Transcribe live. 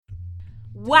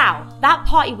Wow, that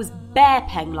party was bear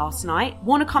peng last night.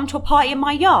 Wanna come to a party in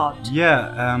my yard?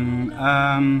 Yeah,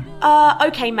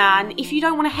 Okay man, if you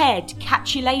don't want to head,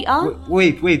 catch you later.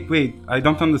 Wait, I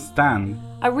don't understand.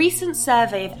 A recent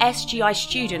survey of SGI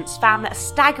students found that a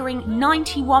staggering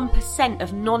 91%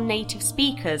 of non-native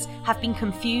speakers have been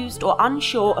confused or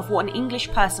unsure of what an English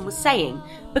person was saying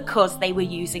because they were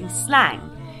using slang.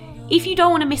 If you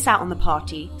don't want to miss out on the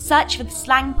party, search for the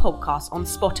Slang Podcast on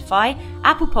Spotify,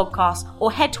 Apple Podcasts,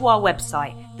 or head to our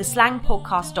website,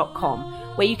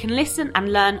 theslangpodcast.com, where you can listen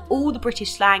and learn all the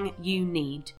British slang you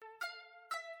need.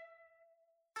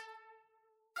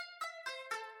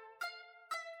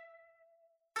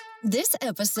 This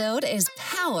episode is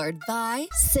powered by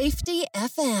Safety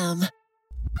FM.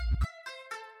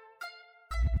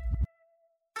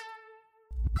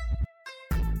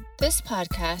 This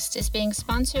podcast is being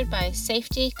sponsored by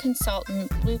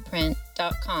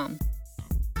safetyconsultantblueprint.com.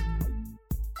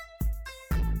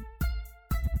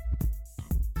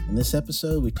 In this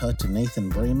episode, we talk to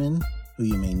Nathan Braymen, who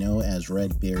you may know as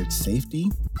Redbeard Safety.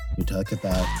 We talk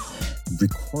about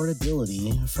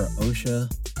recordability for OSHA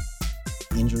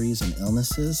injuries and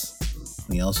illnesses.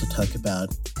 We also talk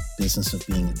about business of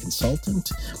being a consultant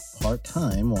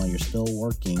part-time while you're still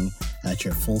working at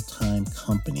your full-time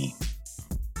company,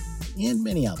 and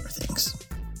many other things.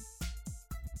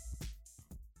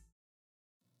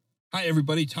 Hi,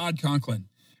 everybody. Todd Conklin.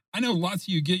 I know lots of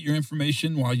you get your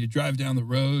information while you drive down the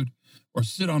road or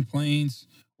sit on planes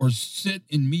or sit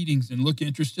in meetings and look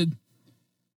interested.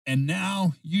 And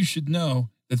now you should know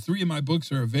that 3 of my books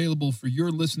are available for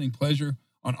your listening pleasure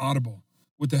on Audible.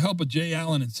 With the help of Jay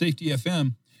Allen and Safety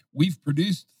FM, we've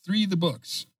produced 3 of the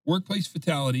books: Workplace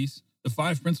Fatalities, The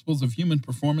 5 Principles of Human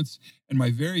Performance, and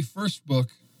my very first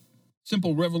book,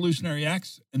 Simple Revolutionary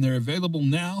Acts, and they're available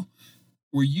now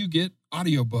where you get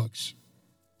audiobooks.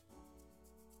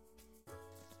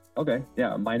 Okay,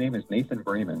 yeah, my name is Nathan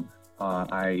Braymen.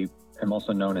 I am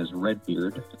also known as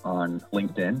Redbeard on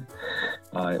LinkedIn.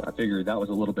 I figured that was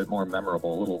a little bit more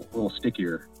memorable, a little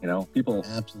stickier, you know. People,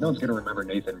 Absolutely. No one's going to remember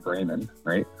Nathan Braymen,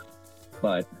 right?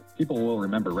 But people will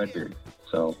remember Redbeard.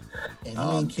 So, And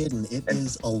I ain't kidding, it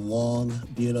is a long,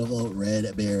 beautiful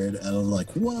red beard, and I'm like,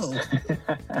 whoa,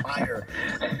 fire.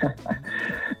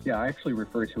 Yeah, I actually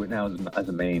refer to it now as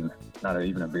a mane, not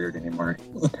even a beard anymore.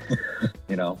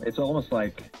 You know, it's almost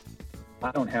like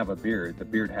I don't have a beard, the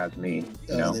beard has me,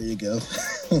 you know? There you go.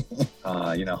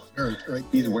 You know, right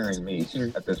he's there. wearing me Sure.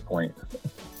 at this point.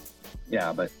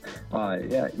 Yeah, but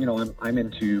yeah, you know, I'm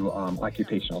into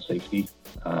occupational safety.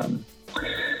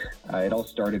 It all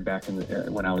started back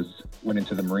when I went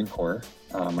into the Marine Corps.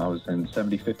 I was in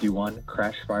 7051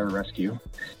 Crash Fire Rescue,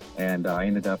 and I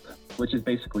ended up, which is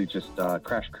basically just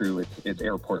crash crew. It's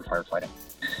airport firefighting.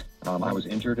 I was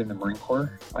injured in the Marine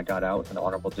Corps. I got out with an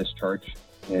honorable discharge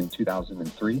in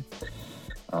 2003.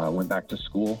 Went back to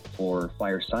school for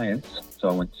fire science. So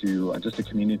I went to just a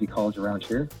community college around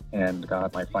here and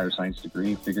got my fire science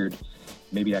degree. Figured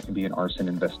maybe I can be an arson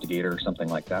investigator or something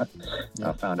like that.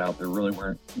 Yeah. Found out there really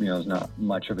weren't, there's not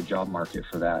much of a job market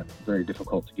for that. Very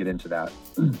difficult to get into that.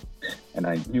 And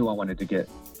I knew I wanted to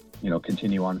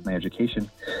continue on with my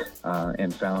education,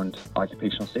 and found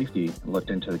occupational safety. Looked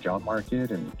into the job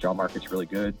market, and job market's really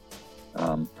good.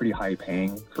 Pretty high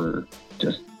paying for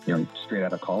just, straight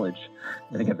out of college.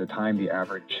 I think at the time, the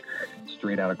average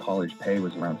straight out of college pay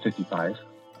was around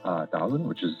 $55,000,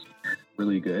 which is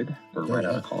really good for right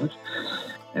out of college.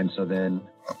 And so then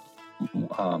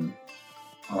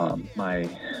my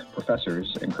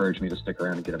professors encouraged me to stick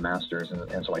around and get a master's,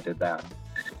 and so I did that.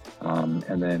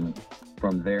 And then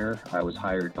from there, I was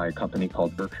hired by a company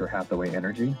called Berkshire Hathaway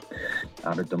Energy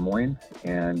out of Des Moines,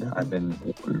 and I've been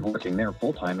working there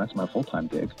full-time. That's my full-time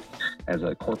gig as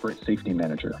a corporate safety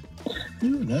manager.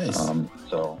 Ooh, nice.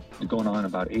 So going on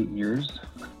about 8 years.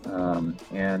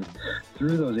 And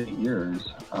through those 8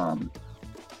 years,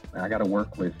 I got to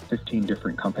work with 15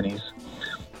 different companies,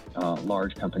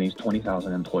 large companies,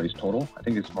 20,000 employees total. I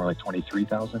think it's more like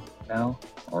 23,000 now,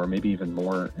 or maybe even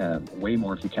more, way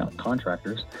more if you count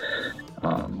contractors,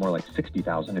 more like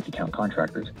 60,000 if you count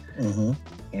contractors. Mm-hmm.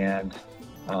 And,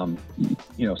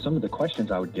 some of the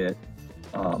questions I would get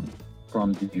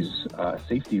from these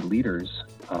safety leaders,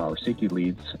 or safety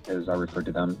leads, as I refer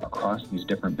to them, across these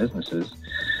different businesses,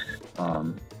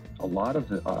 a lot of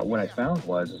what I found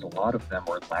is a lot of them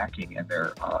were lacking in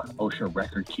their OSHA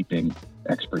record-keeping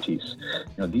expertise.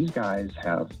 These guys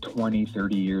have 20,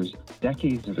 30 years,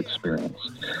 decades of experience.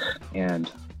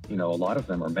 And, a lot of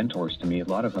them are mentors to me. A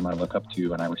lot of them I look up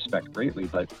to and I respect greatly.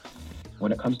 But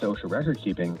when it comes to OSHA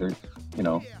record-keeping, they're,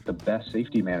 the best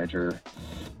safety manager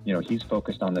he's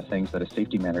focused on the things that a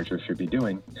safety manager should be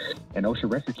doing, and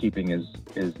OSHA record keeping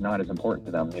is not as important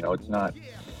to them. It's not.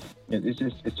 It's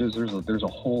just there's a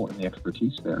hole in the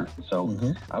expertise there. So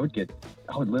I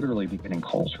would literally be getting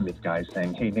calls from these guys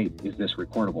saying, "Hey Nate, is this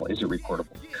recordable? Is it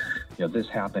recordable? This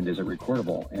happened. Is it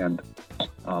recordable?" And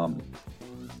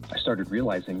I started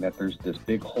realizing that there's this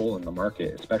big hole in the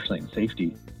market, especially in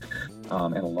safety,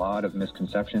 and a lot of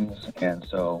misconceptions. And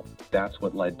so that's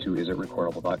what led to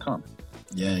isitrecordable.com.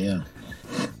 Yeah.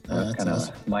 That's kind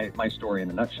of awesome. my story in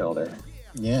a nutshell there.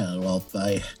 Yeah, well,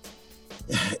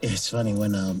 it's funny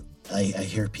when I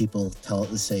hear people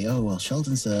say, "Oh, well,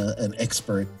 Sheldon's an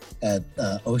expert at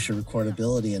OSHA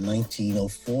recordability in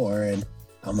 1904," and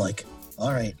I'm like,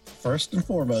 "All right, first and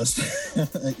foremost,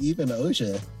 even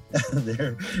OSHA,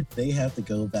 they have to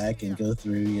go back and go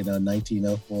through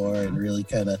 1904 and really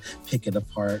kind of pick it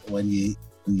apart when you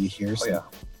hear something." Yeah.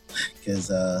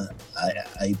 Because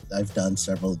I've done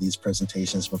several of these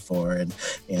presentations before,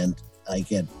 and I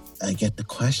get the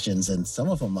questions, and some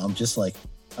of them I'm just like,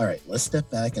 all right, let's step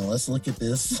back and let's look at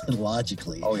this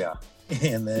logically. Oh yeah.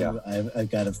 And then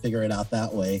I've got to figure it out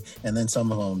that way. And then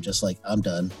some of them I'm just like, I'm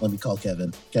done. Let me call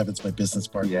Kevin. Kevin's my business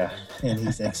partner. Yeah. And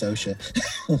he's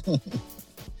ex-OSHA.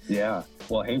 Yeah.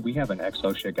 Well, hey, we have an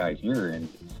ex-OSHA guy here, and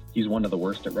he's one of the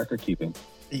worst at record keeping.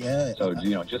 Yeah. So,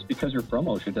 just because you're from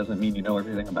OSHA doesn't mean you know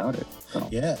everything about it. So.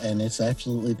 Yeah, and it's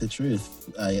absolutely the truth.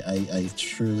 I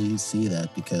truly see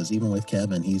that, because even with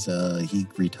Kevin, he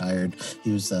retired.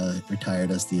 He was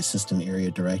retired as the assistant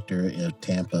area director at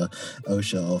Tampa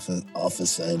OSHA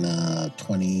office in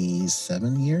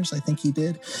 27 years, I think he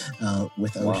did,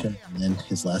 with OSHA. Wow. And then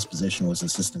his last position was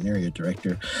assistant area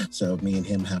director. So me and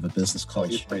him have a business called...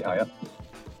 he's pretty high up.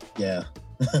 Yeah.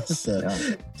 So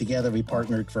together we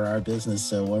partnered for our business.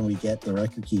 So when we get the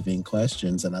record keeping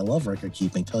questions, and I love record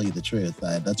keeping, tell you the truth,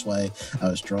 that's why I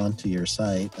was drawn to your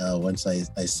site. Once I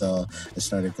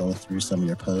started going through some of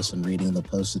your posts and reading the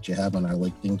posts that you have on our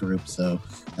LinkedIn group. So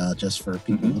just for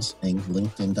people listening,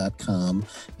 linkedin.com,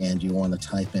 and you want to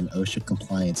type in OSHA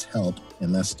Compliance Help,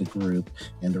 and that's the group.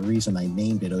 And the reason I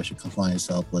named it OSHA Compliance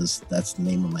Help was that's the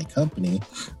name of my company,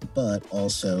 but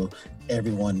also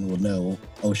everyone will know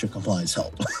OSHA Compliance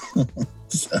Help.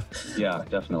 So, yeah,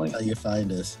 definitely. How you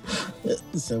find us.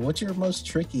 So what's your most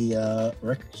tricky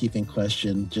record keeping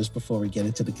question, just before we get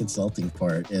into the consulting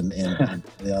part and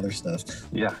the other stuff?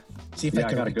 Yeah. See if I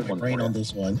can get my brain on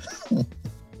this one.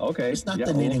 Okay. It's not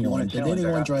the knitting one. The knitting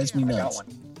one drives me nuts.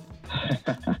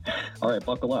 All right,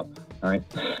 buckle up. All right.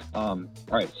 All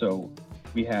right, so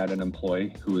we had an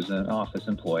employee who was an office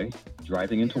employee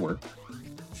driving into work,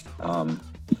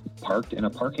 parked in a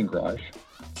parking garage,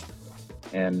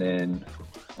 and then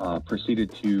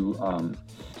proceeded to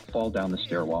fall down the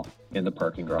stairwell in the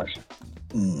parking garage.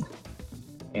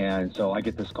 And so I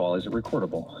get this call, is it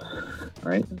recordable?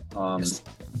 Right? Yes.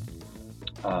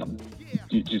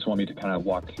 Do you just want me to kind of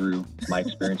walk through my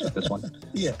experience with this one?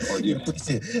 Yeah. Or do you...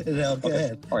 No, go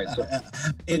ahead. All right. So,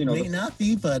 it may not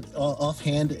be, but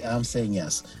offhand, I'm saying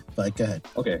yes. But go ahead.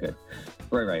 Okay.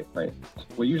 Right.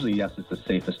 Well, usually yes is the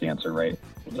safest answer, right?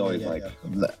 It's always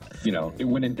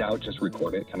when in doubt, just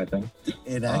record it kind of thing.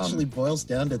 It actually boils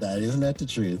down to that. Isn't that the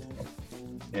truth?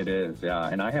 It is, yeah.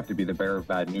 And I have to be the bearer of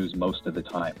bad news most of the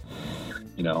time,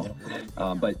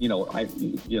 But,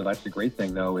 that's the great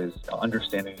thing, though, is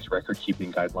understanding these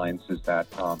record-keeping guidelines is that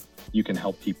you can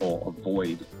help people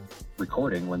avoid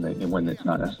recording when it's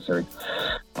not necessary.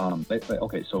 But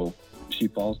okay, so she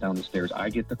falls down the stairs. I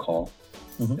get the call.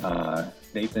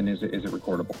 Nathan, is it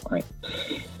recordable? All right.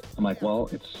 I'm like, well,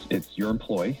 it's your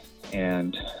employee,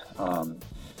 and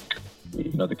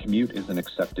the commute is an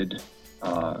accepted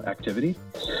activity,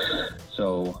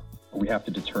 so we have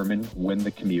to determine when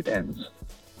the commute ends.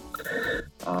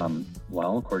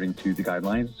 Well, according to the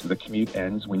guidelines, the commute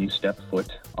ends when you step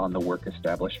foot on the work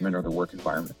establishment or the work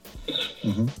environment.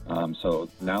 So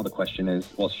now the question is,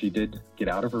 well, she did get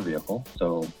out of her vehicle,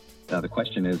 so now the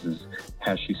question is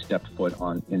has she stepped foot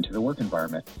into the work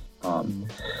environment?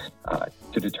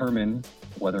 To determine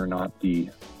whether or not the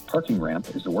parking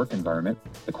ramp is the work environment,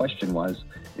 the question was,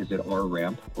 is it our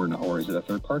ramp or not, or is it a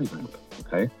third-party ramp?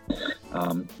 Okay.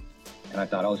 And I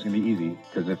thought it was going to be easy,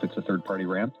 because if it's a third-party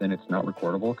ramp, then it's not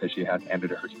recordable because she hadn't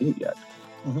ended her commute yet.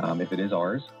 If it is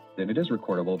ours, then it is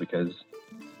recordable because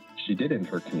she did end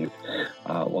her commute.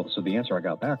 So the answer I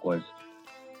got back was,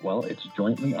 well, it's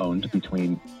jointly owned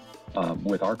between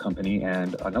with our company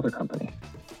and another company.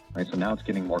 Right, so now it's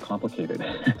getting more complicated.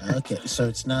 Okay, so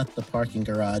it's not the parking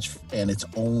garage, and it's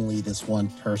only this one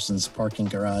person's parking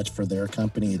garage for their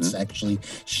company. It's actually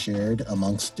shared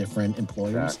amongst different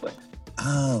employers. Exactly.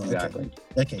 Oh, okay. Exactly.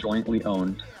 Okay. Jointly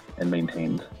owned and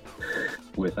maintained.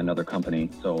 with another company.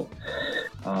 So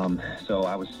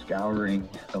I was scouring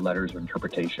the letters of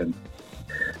interpretation,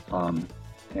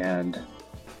 and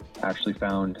actually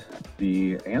found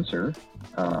the answer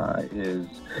is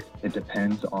it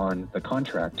depends on the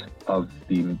contract of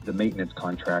the maintenance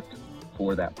contract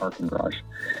for that parking garage.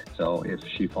 So if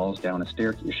she fell down a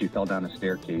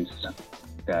staircase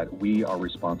that we are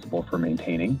responsible for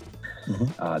maintaining,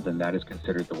 then that is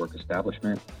considered the work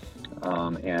establishment,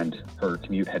 and her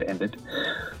commute had ended.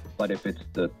 But if it's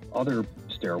the other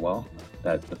stairwell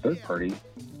that the third party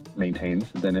maintains,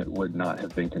 then it would not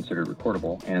have been considered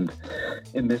recordable. And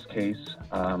in this case,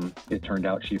 it turned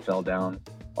out she fell down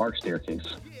our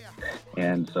staircase,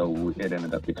 and so it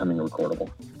ended up becoming recordable.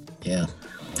 Yeah.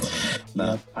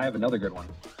 I have another good one.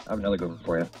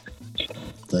 For you.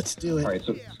 Let's do it. All right.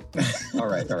 So, all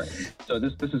right. So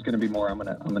this is going to be more. I'm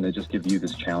gonna just give you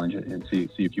this challenge and see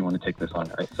if you want to take this on.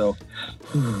 All right. So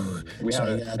we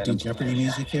have do Jeopardy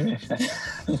music here.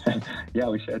 Yeah,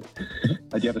 we should.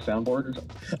 Do you have a soundboard or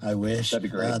something? I wish. That'd be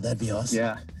great. That'd be awesome.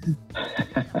 Yeah.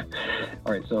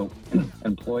 All right. So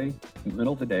employee in the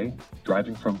middle of the day,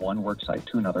 driving from one work site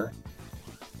to another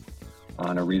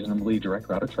on a reasonably direct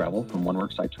route of travel from one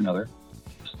work site to another,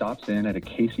 stops in at a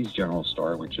Casey's General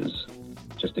Store, which is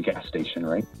just a gas station,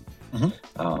 right?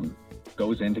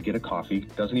 Goes in to get a coffee,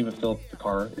 doesn't even fill up the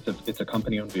car. It's a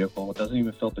company-owned vehicle. It doesn't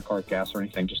even fill up the car with gas or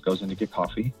anything, just goes in to get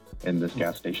coffee in this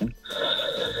gas station.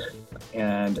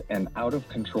 And an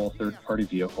out-of-control third-party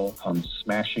vehicle comes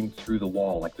smashing through the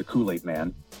wall like the Kool-Aid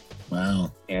Man.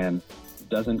 Wow. And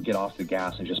doesn't get off the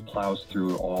gas and just plows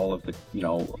through all of the,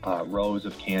 rows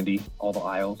of candy, all the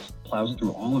aisles, plows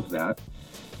through all of that.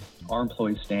 Our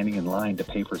employee standing in line to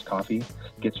pay for his coffee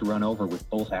gets run over with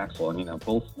both axle.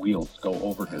 Both wheels go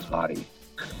over his body.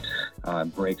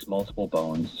 Breaks multiple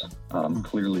bones,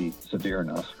 clearly severe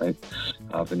enough, right,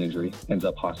 of an injury. Ends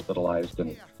up hospitalized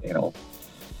and,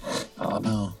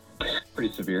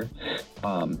 pretty severe.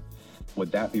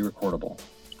 Would that be recordable?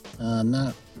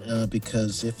 Not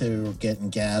because if they were getting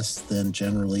gas, then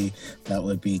generally that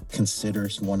would be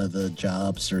considered one of the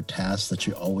jobs or tasks that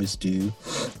you always do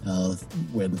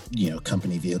when,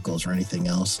 company vehicles or anything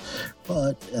else.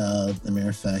 But the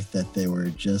mere fact that they were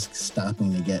just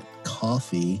stopping to get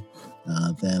coffee,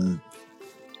 then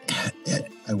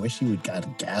I wish he would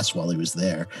got gas while he was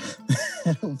there.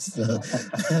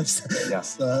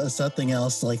 Something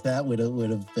else like that would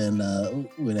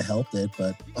have helped it.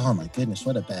 But oh my goodness,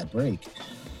 what a bad break!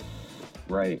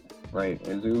 Right.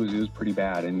 It was pretty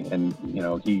bad, and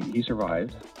he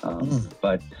survived.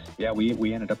 But yeah,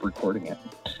 we ended up recording it.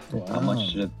 Wow.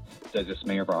 Much to the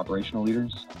dismay of our operational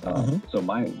leaders. So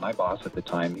my boss at the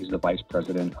time, he's the vice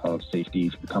president of safety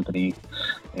for the company,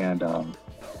 and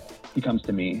he comes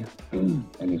to me and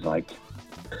he's like,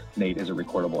 "Nate, is it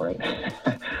recordable, right?"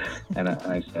 And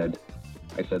I said,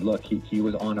 "Look, he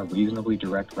was on a reasonably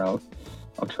direct route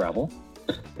of travel.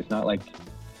 It's not like,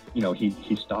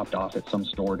 he stopped off at some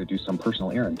store to do some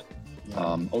personal errand.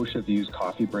 OSHA views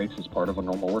coffee breaks as part of a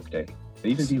normal workday. They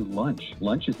even view lunch.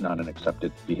 Lunch is not an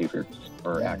accepted behavior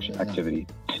or activity.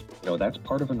 That's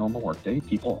part of a normal workday.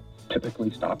 People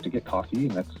typically stop to get coffee,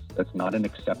 and that's not an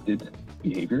accepted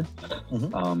behavior.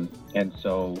 And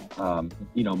so,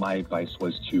 my advice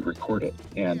was to record it.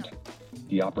 And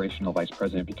the operational vice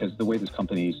president, because the way this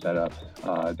company is set up,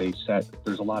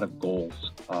 there's a lot of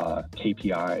goals,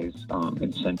 KPIs,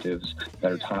 incentives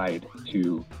that are tied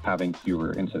to having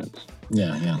fewer incidents.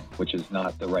 Yeah. Which is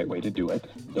not the right way to do it.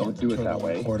 Don't do it that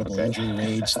way. Reportable injury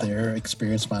rates, their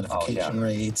experience modification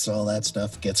rates, all that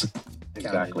stuff gets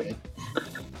exactly.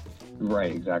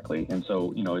 Right, exactly. And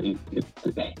so,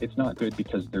 it's not good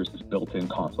because there's this built-in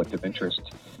conflict of interest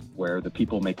where the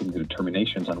people making the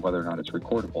determinations on whether or not it's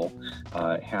recordable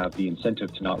have the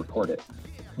incentive to not record it.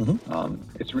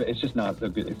 It's just not a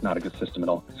good system at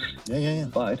all. Yeah.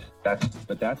 But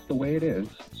that's the way it is.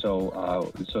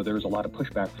 So there was a lot of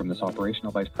pushback from this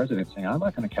operational vice president saying, "I'm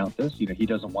not going to count this." He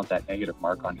doesn't want that negative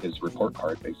mark on his report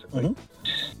card, basically.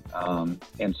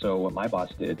 And so what my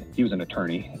boss did, he was an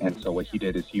attorney, and so what he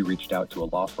did is he reached out to a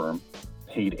law firm,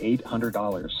 paid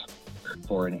 $800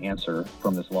 for an answer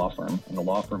from this law firm, and the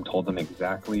law firm told them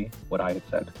exactly what I had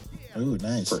said. Oh,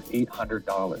 nice. For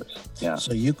 $800. Yeah.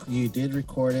 So you did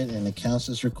record it, and it counts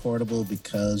as recordable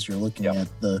because you're looking at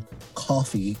the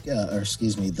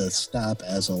the stop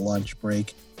as a lunch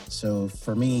break. So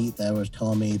for me, that was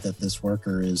telling me that this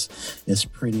worker is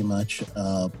pretty much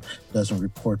doesn't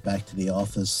report back to the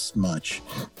office much,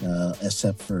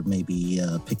 except for maybe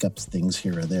pick up things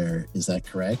here or there. Is that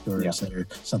correct, or is there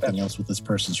something else with this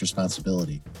person's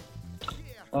responsibility?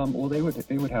 Well, they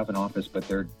would have an office, but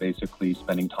they're basically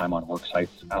spending time on work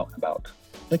sites out and about.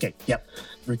 Okay. Yep.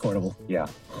 Recordable. Yeah,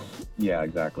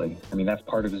 exactly. I mean, that's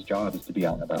part of his job is to be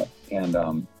out and about. And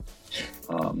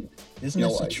isn't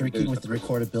it so tricky with the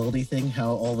recordability thing?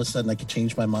 How all of a sudden I could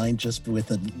change my mind just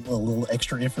with a little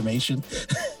extra information?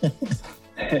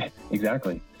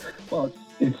 Exactly. Well,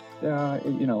 it's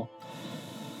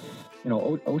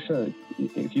OSHA.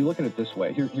 If you look at it this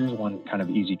way, here's one kind of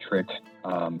easy trick.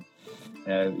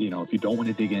 If you don't want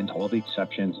to dig into all the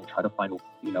exceptions and try to find,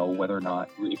 whether or not,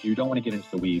 if you don't want to get into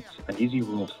the weeds, an easy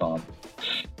rule of thumb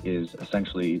is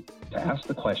essentially to ask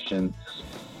the question: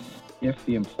 if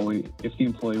the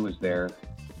employee was there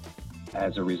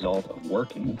as a result of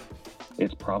working,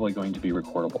 it's probably going to be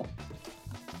recordable,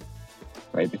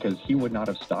 right? Because he would not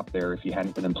have stopped there if he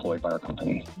hadn't been employed by our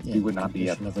company. Yeah, he would not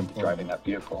be driving that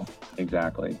vehicle.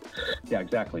 Exactly. Yeah,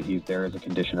 exactly. He's there as a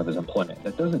condition of his employment.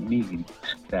 That doesn't mean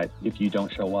that if you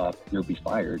don't show up, you'll be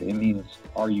fired. It means,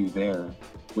 are you there?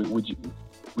 Would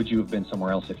you have been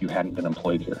somewhere else if you hadn't been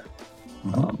employed here?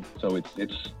 Mm-hmm. So it's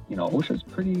OSHA's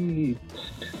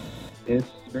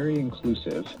it's very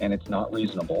inclusive, and it's not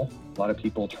reasonable. A lot of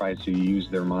people try to use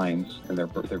their minds and their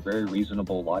very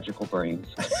reasonable, logical brains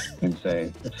and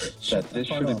say that this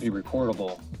shouldn't be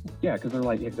recordable. Yeah, because they're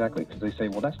like, exactly, because they say,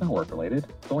 well, that's not work-related.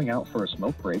 Going out for a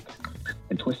smoke break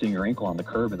and twisting your ankle on the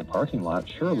curb in the parking lot,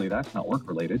 surely that's not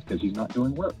work-related because he's not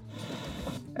doing work.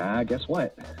 Guess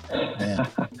what? Yeah.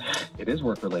 It is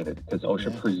work-related because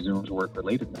OSHA presumes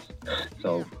work-relatedness.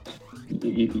 So,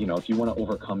 if you want to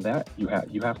overcome that, you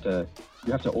have to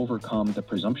overcome the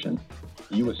presumption.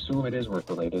 You assume it is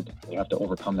work-related. You have to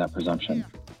overcome that presumption,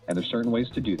 and there's certain ways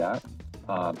to do that.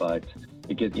 But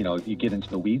you get into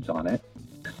the weeds on it.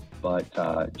 But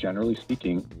generally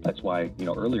speaking, that's why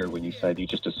earlier when you said you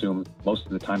just assume, most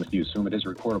of the time if you assume it is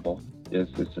recordable,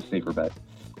 it's a safer bet.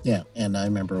 Yeah, and I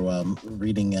remember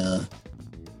reading a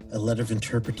letter of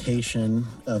interpretation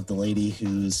of the lady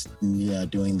who's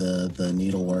doing the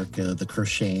needlework, the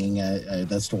crocheting.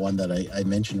 That's the one that I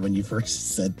mentioned when you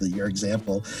first said your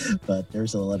example. But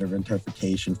there's a letter of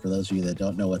interpretation for those of you that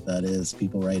don't know what that is.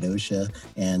 People write OSHA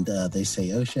and they say,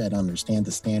 OSHA, I don't understand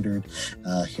the standard.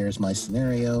 Here's my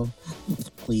scenario.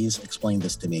 Please explain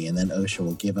this to me. And then OSHA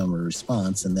will give them a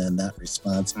response, and then that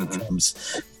response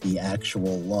becomes the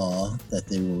actual law that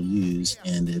they will use,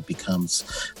 and it becomes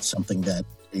something that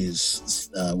is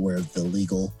where the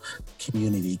legal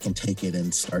community can take it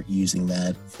and start using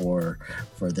that for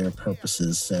their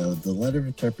purposes. So the letter of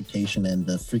interpretation and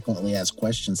the frequently asked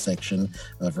questions section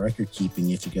of record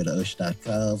keeping, if you go to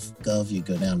OSHA.gov, you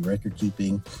go down record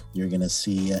keeping, you're going to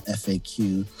see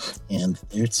FAQ, and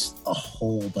it's a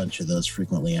whole bunch of those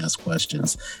frequently asked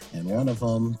questions. And one of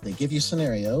them, they give you a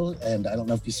scenario, and I don't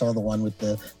know if you saw the one with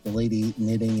the lady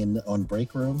knitting on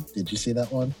break room. Did you see that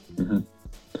one? Mm-hmm.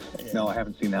 No, I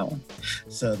haven't seen that one.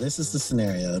 So this is the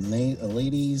scenario. A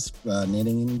lady's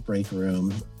knitting in the break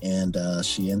room, and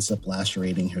she ends up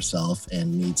lacerating herself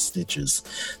and needs stitches.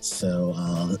 So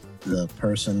the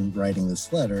person writing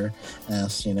this letter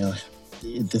asks,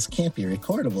 this can't be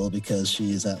recordable because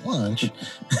she is at lunch,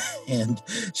 and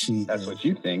she... That's what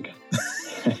you think.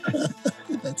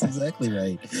 That's exactly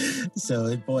right. So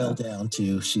it boiled down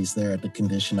to she's there at the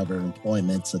condition of her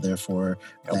employment, so therefore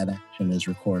that action is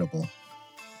recordable.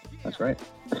 That's right.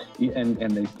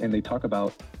 And they talk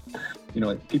about,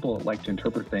 people like to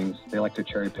interpret things. They like to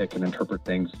cherry pick and interpret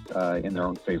things in their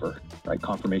own favor, right?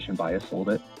 Confirmation bias a little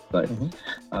bit, but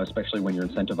especially when you're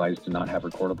incentivized to not have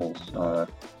recordables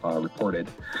reported.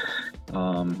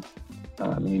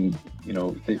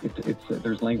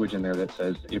 There's language in there that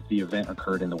says if the event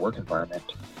occurred in the work environment,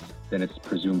 then it's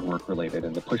presumed work-related.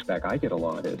 And the pushback I get a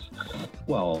lot is,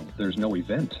 well, there's no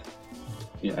event.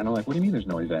 Yeah, and I'm like, what do you mean there's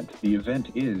no event? The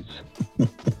event is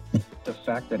the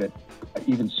fact that it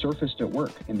even surfaced at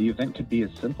work. And the event could be as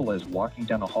simple as walking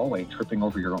down a hallway, tripping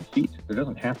over your own feet. There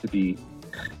doesn't have to be,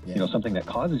 something that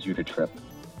causes you to trip.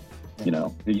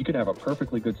 You could have a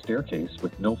perfectly good staircase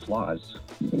with no flaws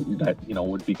that,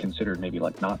 would be considered maybe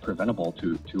like not preventable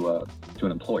to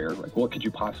an employer. Like, what could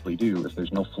you possibly do if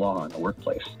there's no flaw in the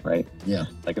workplace, right? Yeah.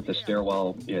 Like if the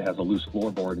stairwell has a loose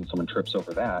floorboard and someone trips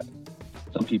over that,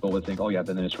 some people would think, oh yeah,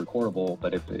 then it's recordable.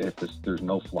 But if there's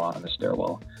no flaw in the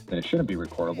stairwell, then it shouldn't be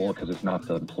recordable because it's not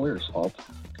the employer's fault.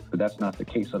 But that's not the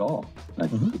case at all.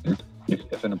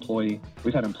 If an employee,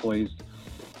 we've had employees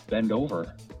bend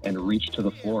over and reach to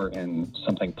the floor and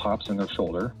something pops in their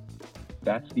shoulder,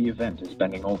 that's the event, is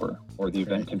bending over. Or the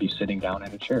event can be sitting down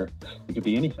in a chair. It could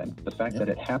be anything. The fact that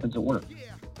it happens at work.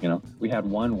 We had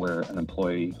one where an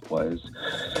employee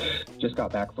just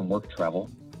got back from work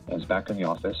travel, is back in the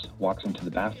office, walks into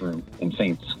the bathroom and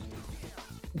faints.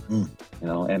 And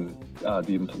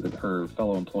her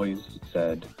fellow employees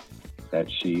said, that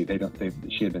she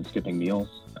had been skipping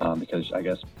meals because I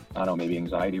guess, I don't know, maybe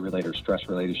anxiety related or stress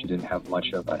related. She didn't have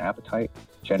much of an appetite.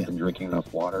 She hadn't been drinking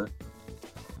enough water.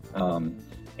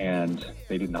 And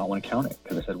they did not want to count it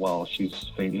because they said, well,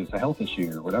 it's a health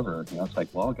issue or whatever. It's like,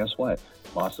 well, guess what?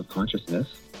 Loss of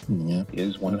consciousness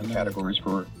is one of the categories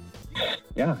for,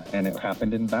 and it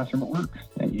happened in the bathroom at work.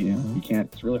 And you can't,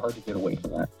 it's really hard to get away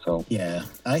from that. So, yeah,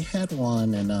 I had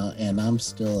one and I'm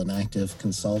still an active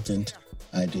consultant.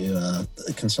 I do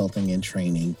consulting and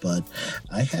training, but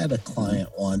I had a client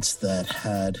once that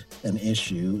had an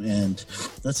issue, and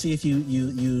let's see if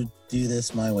you do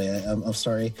this my way. I'm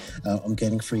sorry, I'm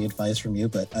getting free advice from you,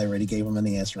 but I already gave them an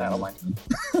answer.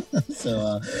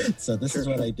 So this is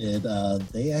what I did.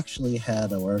 They actually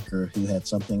had a worker who had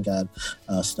something got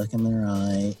stuck in their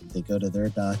eye. They go to their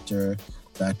doctor.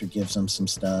 Doctor gives them some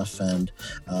stuff, and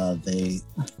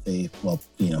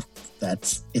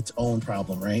that's its own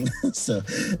problem, right? So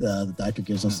the doctor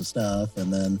gives them some stuff, and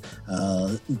then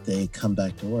they come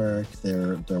back to work.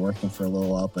 They're working for a little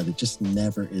while, but it just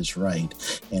never is right,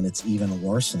 and it's even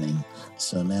worsening.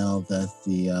 So now that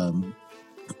the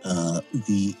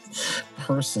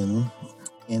person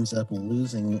ends up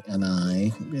losing an eye,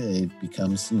 it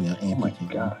becomes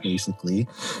amputated, basically.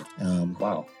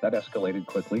 Wow, that escalated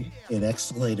quickly. It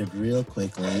escalated real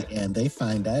quickly, and they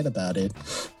find out about it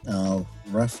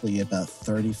roughly about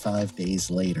 35 days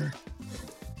later.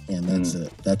 And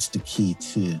that's the key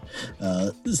too.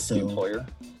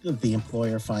 The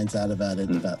employer finds out about it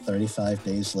about 35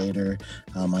 days later.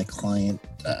 My client,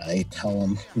 I tell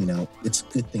him, it's a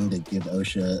good thing to give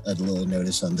OSHA a little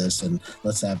notice on this, and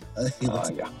let's let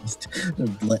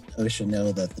OSHA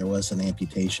know that there was an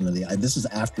amputation of the eye. This is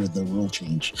after the rule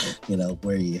change,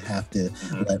 where you have to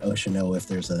let OSHA know if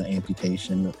there's an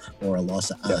amputation or a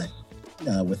loss of eye.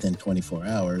 Within 24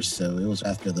 hours. So it was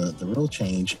after the rule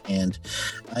change, and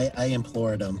I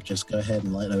implored them, just go ahead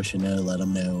and let OSHA know, let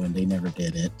them know, and they never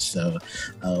did it. So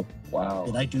wow,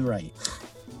 did I do right?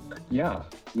 Yeah,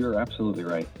 you're absolutely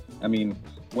right. I mean,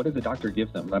 what did the doctor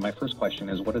give them? My first question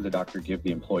is, what did the doctor give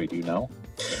the employee? Do you know?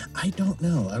 I don't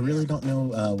know. I really don't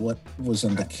know what was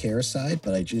on the care side,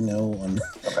 but I do know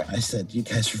I said, you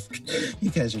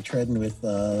guys are treading with,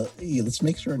 let's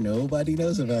make sure nobody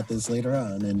knows about this later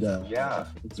on. And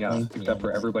except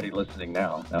for everybody listening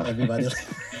now. Everybody.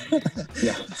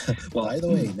 Yeah. Well, by the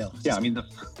way, no. Yeah, I mean,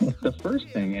 the first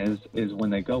thing is when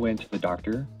they go into the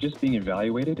doctor, just being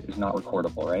evaluated is not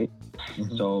recordable, right?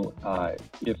 Mm-hmm. So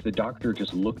if the doctor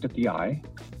just looked at the eye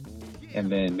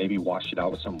and then maybe washed it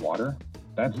out with some water,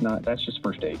 that's just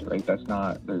first aid, right? You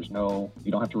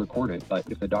don't have to record it.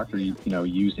 But if the doctor,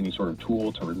 used any sort of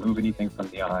tool to remove anything from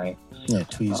the eye,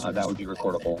 tweezers, that would be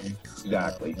recordable.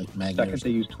 Exactly. Second, they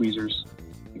use tweezers.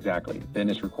 Exactly. Then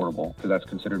it's recordable because that's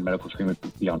considered medical treatment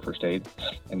beyond first aid.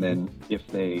 And then if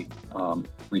they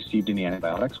received any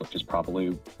antibiotics, which is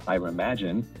probably, I would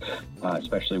imagine,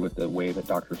 especially with the way that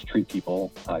doctors treat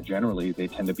people, generally they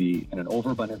tend to be in an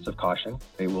overabundance of caution.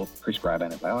 They will prescribe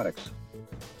antibiotics.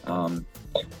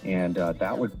 And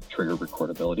that would trigger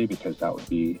recordability because that would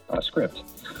be a script.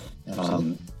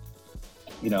 And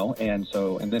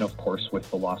then of course with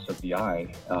the loss of the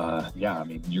eye, I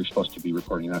mean, you're supposed to be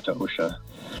reporting that to OSHA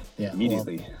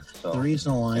immediately. Well, so the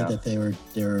reason why that they're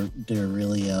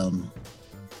really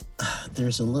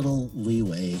there's a little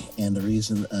leeway, and the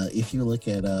reason if you look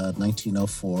at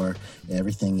 1904,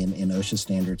 everything in OSHA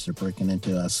standards are broken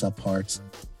into subparts.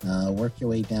 Work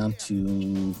your way down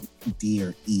to D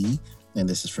or E. And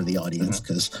this is for the audience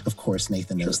because, of course,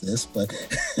 Nathan knows this, but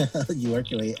you work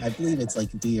your way, I believe it's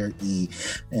like D or E,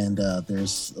 and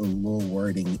there's a little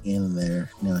wording in there.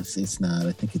 No, it's not.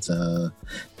 I think it's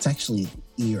actually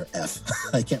E or F.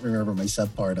 I can't remember my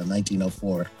subpart on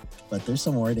 1904, but there's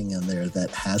some wording in there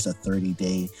that has a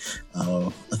 30-day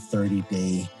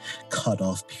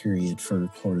cutoff period for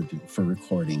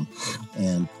recording.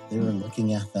 And they were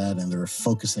looking at that and they were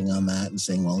focusing on that and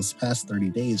saying, well, it's past 30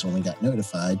 days when we got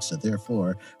notified, so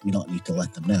therefore we don't need to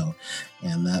let them know.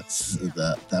 And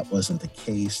that wasn't the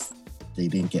case. They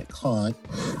didn't get caught.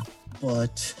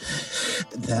 But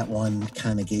that one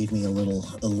kind of gave me a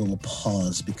little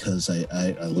pause because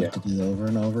I looked at it over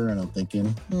and over and I'm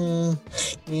thinking,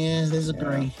 there's a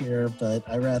gray here, but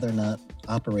I'd rather not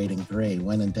operate in gray.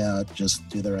 When in doubt, just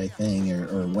do the right thing,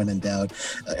 or when in doubt,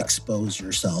 expose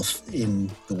yourself in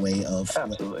the way of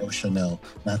letting OSHA know,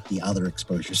 not the other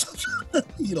expose yourself.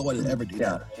 You don't want to ever do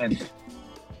that. And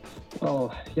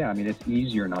well, I mean, it's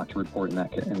easier not to report in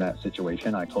that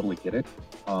situation. I totally get it.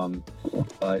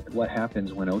 But what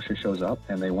happens when OSHA shows up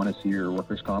and they want to see your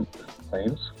workers' comp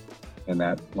claims and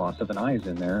that loss of an eye is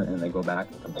in there, and they go back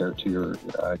and compare it to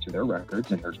their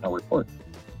records and there's no report?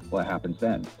 what happens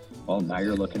then? Well, now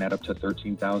you're looking at up to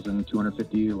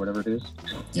 $13,250 or whatever it is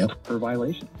per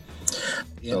violation.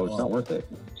 Yeah, So it's not worth it.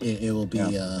 It will be,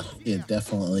 it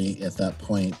definitely at that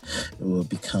point, it will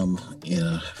become,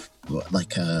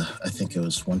 like I think it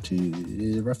was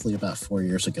roughly about 4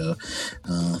 years ago.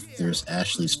 There's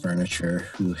Ashley's Furniture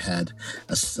who had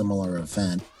a similar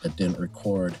event that didn't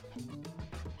record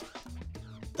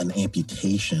an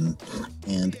amputation,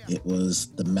 and it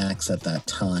was the max at that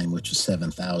time, which was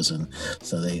 7,000.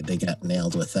 So they got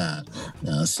nailed with that.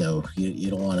 So you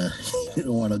don't want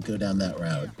to go down that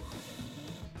route.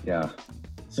 Yeah.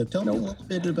 So tell me a little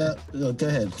bit about. Go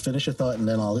ahead, finish your thought, and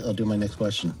then I'll do my next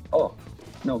question. Oh,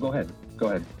 no, go ahead.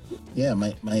 Yeah,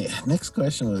 my next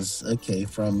question was, okay,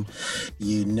 from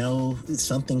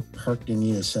something perked in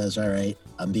you that says, all right,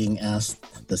 I'm being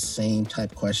asked the same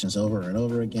type questions over and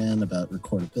over again about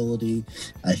recordability.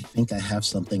 I think I have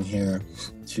something here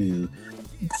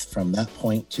from that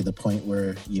point to the point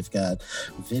where you've got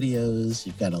videos,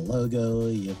 you've got a logo,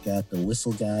 you've got the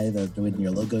whistle guy that when your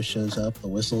logo shows up, the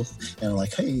whistle, and I'm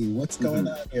like, hey, what's going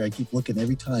on here? I keep looking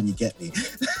every time you get me.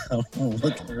 I'm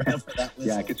looking around for that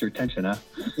whistle. Yeah, it gets your attention, huh?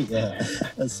 Yeah.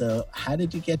 So how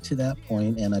did you get to that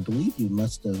point? And I believe you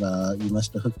must have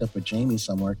hooked up with Jamie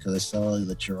somewhere, because I saw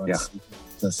that you're on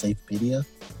the Safepedia.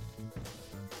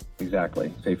 Exactly,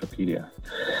 Safepedia.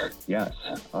 Yes,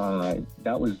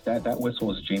 that whistle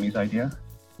was Jamie's idea.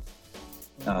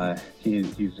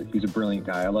 He's a brilliant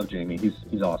guy. I love Jamie.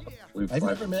 He's awesome. I've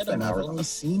never met him. I've only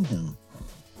seen him.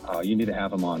 You need to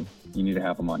have him on.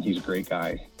 He's a great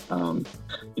guy.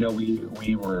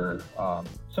 We were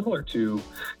similar to,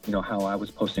 how I was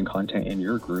posting content in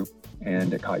your group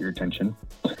and it caught your attention.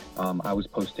 I was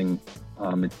posting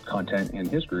content in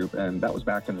his group, and that was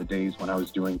back in the days when I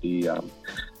was doing the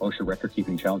OSHA record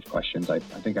keeping challenge questions. I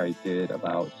think I did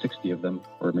about 60 of them,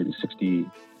 or maybe 60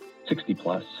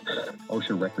 plus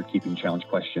OSHA record keeping challenge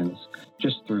questions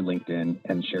just through LinkedIn,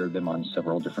 and shared them on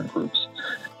several different groups.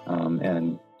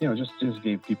 And just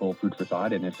gave people food for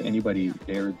thought. And if anybody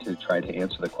dared to try to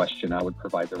answer the question, I would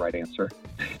provide the right answer.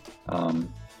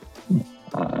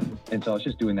 And so I was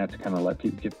just doing that to kind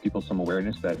of give people some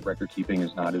awareness that record keeping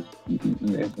is not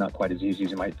quite as easy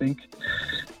as you might think.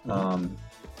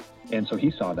 And so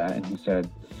he saw that, and he said,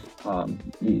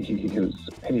 he goes,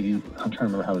 hey, I'm trying to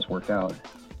remember how this worked out.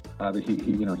 But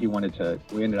he wanted to.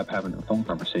 We ended up having a phone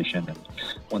conversation, and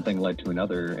one thing led to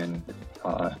another, and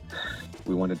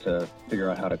we wanted to figure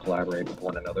out how to collaborate with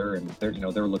one another. And they're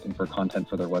looking for content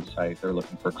for their website. They're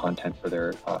looking for content for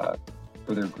their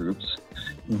groups.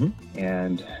 Mm-hmm.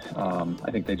 And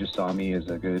I think they just saw me as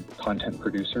a good content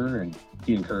producer, and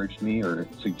he encouraged me, or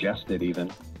suggested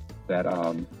even, that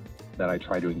I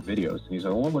try doing videos. And he said,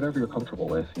 well, whatever you're comfortable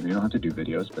with. You don't have to do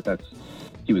videos, but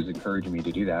he was encouraging me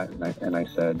to do that. And I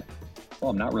said, well,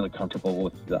 I'm not really comfortable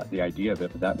with the idea of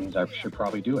it, but that means I should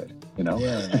probably do it, Yeah,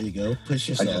 there you go. Push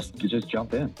yourself. Just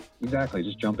jump in. Exactly.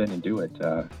 Just jump in and do it.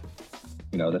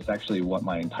 That's actually what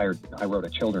I wrote a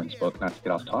children's book, not to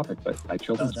get off topic, but my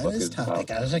children's book is topic.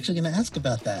 I was actually going to ask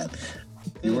about that.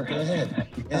 You were? Go ahead.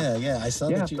 Yeah. I saw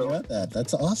that you wrote that.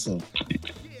 That's awesome.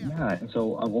 Yeah. And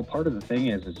so, part of the thing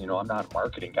is I'm not a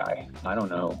marketing guy. I don't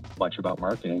know much about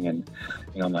marketing. And,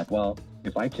 I'm like, well,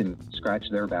 if I can scratch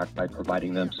their back by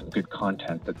providing them some good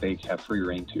content that they have free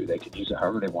reign to, they can use it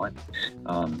however they want.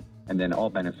 And then I'll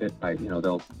benefit by,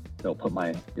 they'll put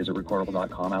my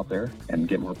isitrecordable.com out there and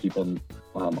get more people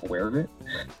aware of it.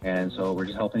 And so we're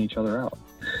just helping each other out,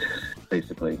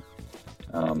 basically.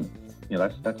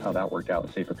 That's how that worked out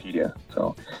with Safepedia.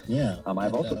 So yeah.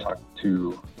 I've also talked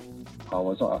to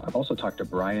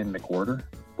Brian McWhorter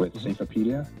with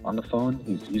Safepedia on the phone.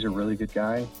 He's a really good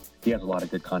guy. He has a lot of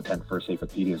good content for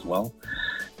Safepedia as well.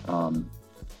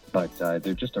 But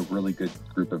they're just a really good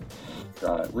group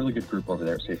over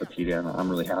there at Safepedia, and I'm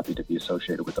really happy to be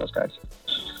associated with those guys.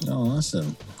 Oh,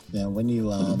 awesome! Yeah, when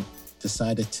you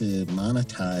decided to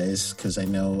monetize, because I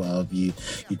know you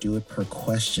do it per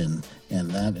question, and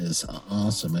that is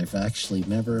awesome. I've actually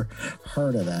never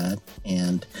heard of that,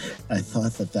 and I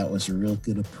thought that was a real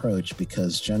good approach,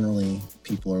 because generally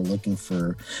people are looking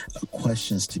for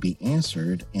questions to be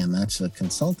answered, and that's a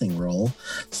consulting role.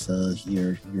 So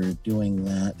you're doing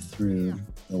that through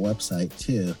the website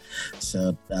too.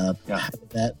 So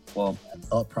that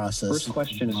thought process. First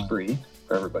question is free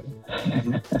for everybody.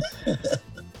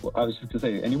 Well, I was going to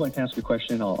say, anyone can ask a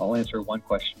question. I'll answer one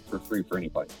question for free for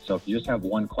anybody. So if you just have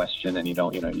one question and you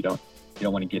don't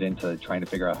want to get into trying to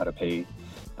figure out how to pay,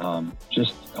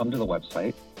 just come to the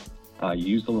website.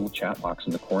 Use the little chat box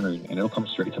in the corner, and it'll come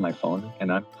straight to my phone.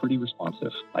 And I'm pretty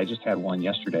responsive. I just had one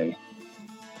yesterday.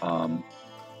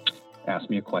 Asked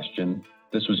me a question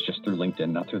this was just through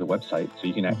LinkedIn, not through the website. So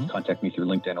you can contact me through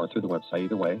LinkedIn or through the website.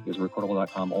 Either way is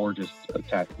recordable.com, or just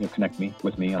connect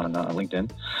with me on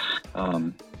LinkedIn.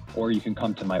 Or you can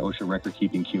come to my OSHA record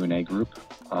keeping Q&A group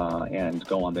and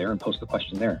go on there and post the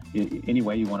question there. Any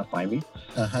way you want to find me.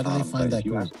 How do they find that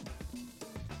group?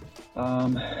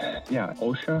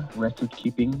 OSHA record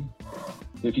keeping.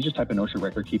 If you just type in OSHA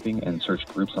record keeping and search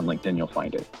groups on LinkedIn, you'll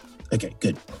find it. Okay,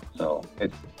 good. So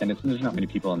there's not many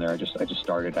people in there. I just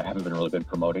started. I haven't really been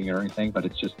promoting it or anything, but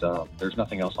it's just there's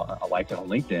nothing else like it on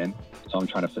LinkedIn. So I'm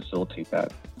trying to facilitate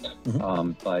that.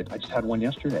 But I just had one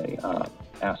yesterday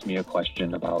ask me a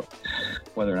question about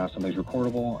whether or not something's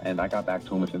recordable, and I got back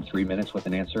to him within 3 minutes with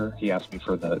an answer. He asked me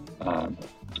for the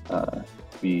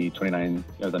 29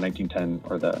 or the 1910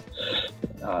 or the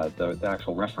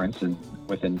actual reference, and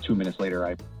within 2 minutes later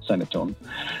I sent it to him.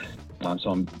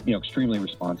 So I'm extremely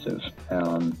responsive,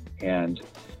 and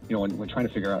when trying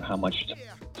to figure out how much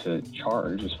to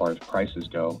charge as far as prices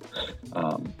go,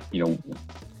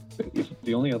 if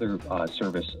the only other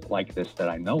service like this that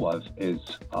I know of is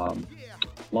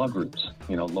law groups.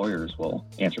 Lawyers will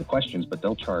answer questions, but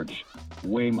they'll charge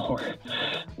way more.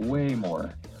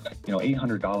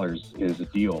 $800 is a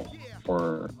deal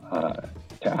for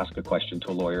to ask a question to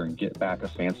a lawyer and get back a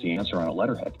fancy answer on a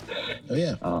letterhead. Oh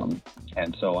yeah.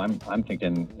 And so I'm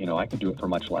thinking, I could do it for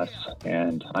much less.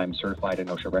 And I'm certified in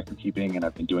OSHA record keeping, and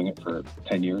I've been doing it for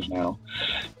 10 years now.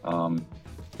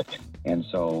 And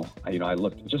so, I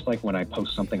looked, just like when I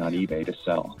post something on eBay to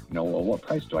sell, well, what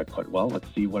price do I put? Well,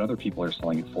 let's see what other people are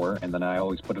selling it for. And then I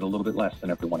always put it a little bit less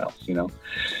than everyone else,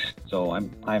 So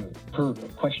I'm per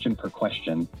question,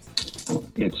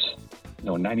 it's,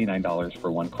 $99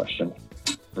 for one question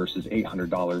versus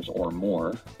 $800 or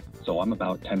more. So I'm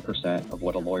about 10% of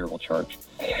what a lawyer will charge.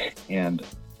 And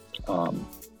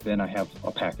then I have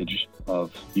a package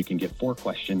of, you can get 4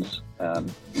 questions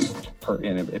and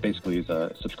it basically is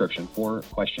a subscription, 4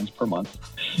 questions per month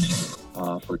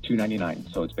for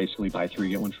 $2.99. So it's basically buy 3,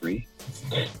 get 1 free.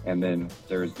 And then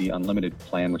there's the unlimited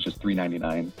plan, which is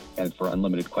 $3.99 and for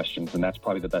unlimited questions. And that's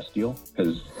probably the best deal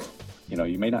because,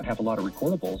 you may not have a lot of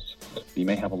recordables. You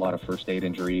may have a lot of first aid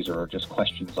injuries or just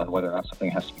questions on whether or not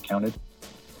something has to be counted.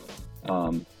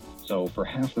 So for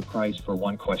half the price for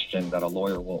one question that a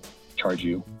lawyer will charge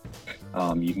you,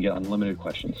 you can get unlimited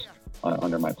questions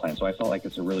under my plan. So I felt like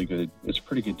it's a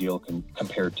pretty good deal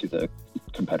compared to the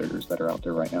competitors that are out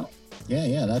there right now.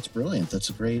 Yeah, that's brilliant. That's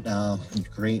a great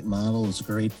model. It's a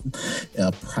great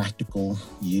practical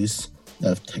use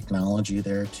of technology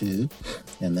there too.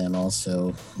 And then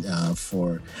also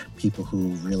for people who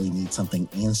really need something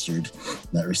answered,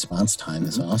 that response time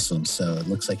is awesome. So it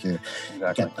looks like you're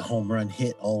got the home run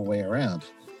hit all the way around.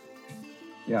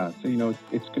 Yeah, so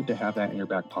it's good to have that in your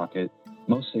back pocket.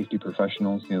 Most safety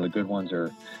professionals, the good ones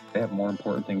they have more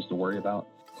important things to worry about.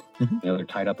 They're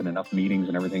tied up in enough meetings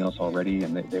and everything else already,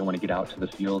 and they want to get out to the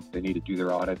field. They need to do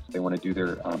their audits. They want to do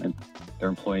their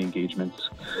employee engagements.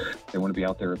 They want to be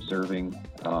out there observing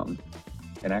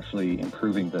and actually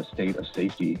improving the state of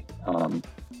safety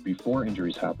before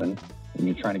injuries happen. And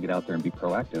you're trying to get out there and be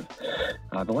proactive.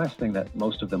 The last thing that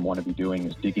most of them want to be doing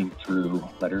is digging through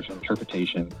letters of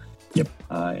interpretation. Yep.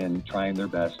 And trying their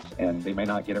best, and they may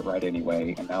not get it right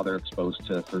anyway. And now they're exposed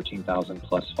to $13,000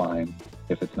 plus fine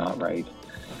if it's not right.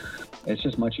 It's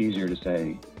just much easier to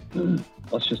say,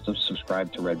 let's just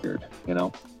subscribe to Redbeard,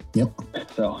 Yep.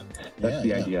 So that's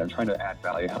the idea. I'm trying to add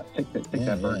value, take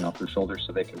that burden off their shoulders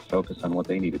so they can focus on what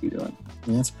they need to be doing.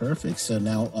 That's perfect. So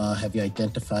now, have you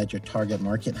identified your target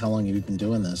market? How long have you been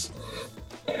doing this?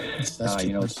 It's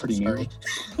pretty new.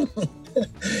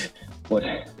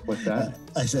 What's that?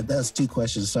 I said that's 2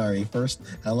 questions. Sorry. First,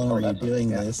 how long are you doing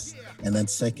this? And then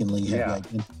secondly, have you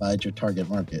identified your target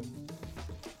market?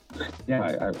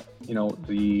 Yeah,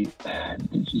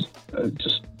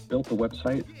 just built the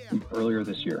website earlier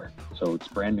this year, so it's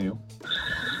brand new.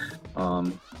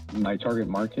 My target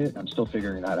market, I'm still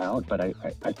figuring that out, but I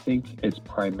think it's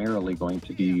primarily going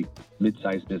to be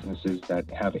mid-sized businesses that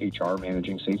have HR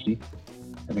managing safety.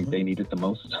 I think they need it the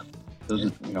most.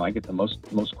 Those are, I get the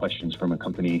most questions from a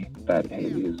company that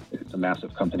it's a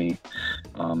massive company.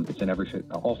 It's in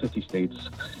all 50 states,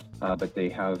 but they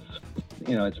have,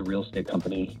 it's a real estate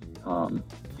company,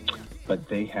 but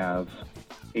they have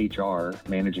HR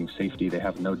managing safety. They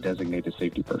have no designated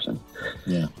safety person.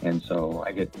 Yeah. And so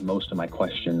I get most of my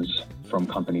questions from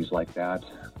companies like that.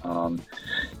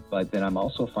 But then I'm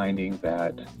also finding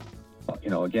that,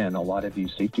 again, a lot of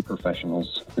these safety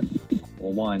professionals,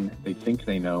 well, one, they think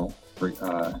they know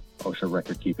OSHA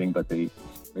record keeping, but they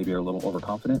maybe are a little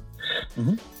overconfident.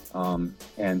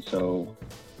 And so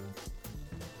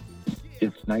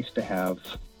it's nice to have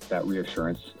that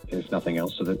reassurance, if nothing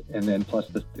else. And then plus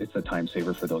it's a time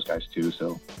saver for those guys too.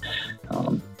 So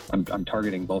I'm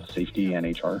targeting both safety and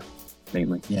HR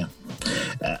mainly. Yeah.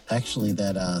 Actually,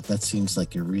 that seems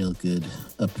like a real good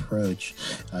approach.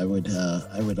 I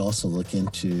would also look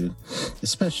into,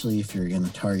 especially if you're going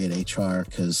to target HR,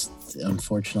 because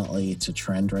unfortunately it's a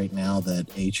trend right now that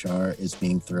HR is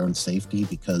being thrown safety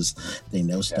because they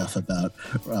know stuff about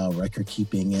record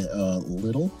keeping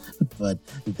little, but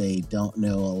they don't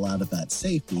know a lot about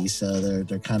safety. So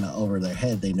they're kind of over their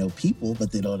head. They know people,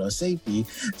 but they don't know safety.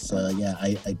 So yeah,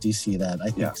 I do see that. I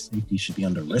think safety should be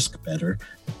under risk better,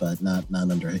 but not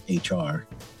under HR.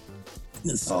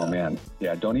 So, oh man,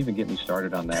 yeah, don't even get me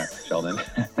started on that, Sheldon.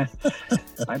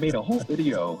 I made a whole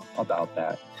video about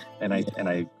that, and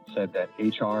I said that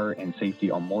HR and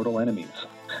safety are mortal enemies.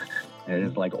 And it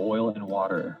is like oil and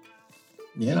water,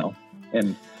 you know.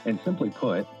 And simply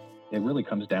put, it really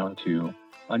comes down to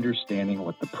understanding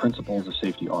what the principles of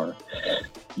safety are.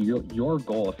 Your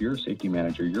goal, if you're a safety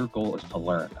manager, your goal is to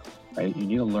learn. Right? You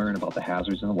need to learn about the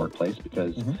hazards in the workplace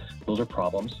because those are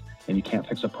problems, and you can't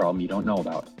fix a problem you don't know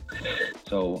about.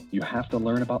 So you have to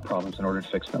learn about problems in order to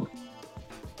fix them.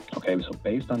 Okay, so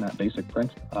based on that basic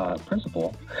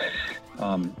principle,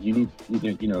 you need,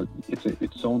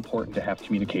 it's so important to have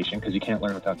communication because you can't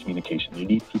learn without communication. You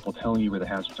need people telling you where the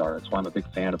hazards are. That's why I'm a big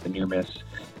fan of the near miss,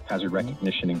 hazard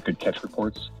recognition, and good catch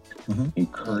reports.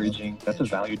 Encouraging, that's a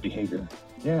valued behavior.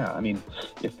 Yeah, I mean,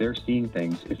 if they're seeing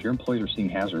things, if your employees are seeing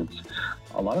hazards,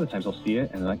 a lot of the times they'll see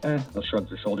it and they're like, they'll shrug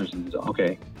their shoulders and say,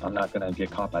 okay, I'm not going to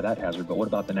get caught by that hazard, but what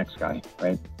about the next guy,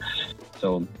 right?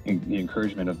 So the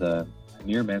encouragement of the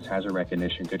near miss, hazard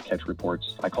recognition, good catch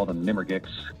reports, I call them NIMRGICs,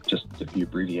 just if you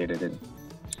abbreviated it,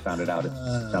 found it out, it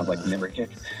sounds like NIMRGIC.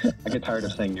 I get tired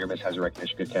of saying near miss, hazard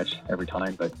recognition, good catch every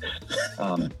time, but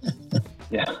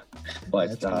yeah.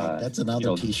 But that's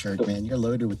another T-shirt, man. You're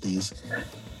loaded with these.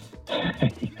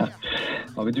 Yeah,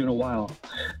 I've been doing it a while,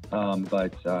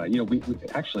 but we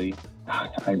actually,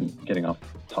 I'm getting off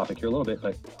topic here a little bit,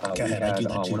 but we had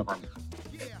one of our.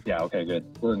 Yeah, okay,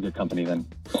 good. We're in good company then.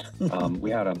 We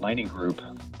had a mining group,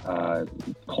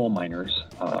 coal miners,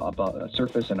 about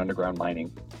surface and underground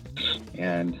mining,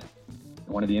 and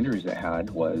one of the injuries they had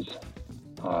was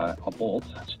a bolt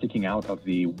sticking out of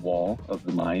the wall of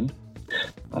the mine.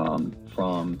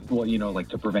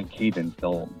 To prevent cave-ins,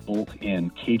 they'll bolt in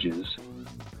cages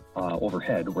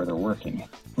overhead where they're working.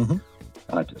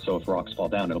 So if rocks fall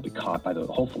down, it'll be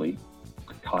hopefully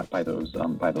caught by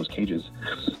those cages.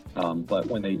 But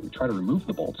when they try to remove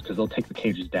the bolts, because they'll take the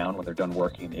cages down when they're done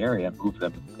working in the area and move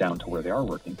them down to where they are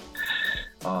working.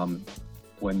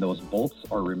 When those bolts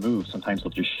are removed, sometimes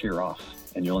they'll just shear off,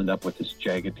 and you'll end up with this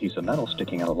jagged piece of metal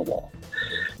sticking out of the wall.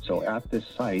 So at this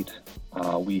site,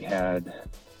 we had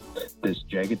this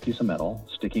jagged piece of metal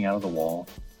sticking out of the wall,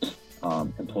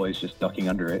 employees just ducking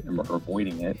under it or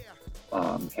avoiding it.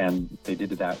 And they did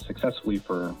that successfully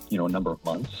for, a number of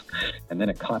months. And then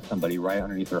it caught somebody right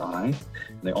underneath their eye,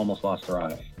 and they almost lost their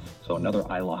eye. So another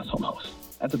eye loss almost.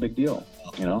 That's a big deal,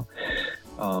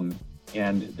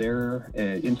 and their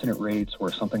incident rates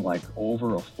were something like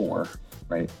over a 4,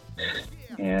 right?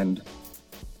 And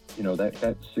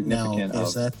that's significant. Now,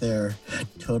 is that their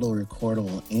total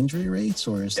recordable injury rates,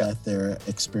 or is that their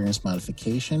experience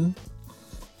modification?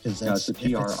 No, it's a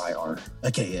TRIR.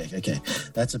 Okay.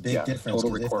 That's a big difference.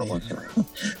 Total recordable injury.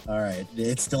 All right.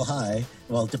 It's still high.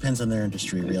 Well, it depends on their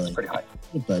industry, really. It's pretty high.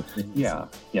 But yeah.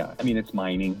 I mean, it's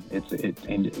mining.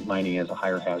 Mining is a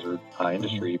higher hazard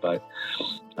industry, but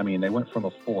I mean, they went from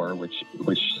a 4, which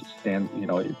stands,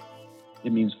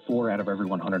 it means 4 out of every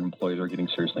 100 employees are getting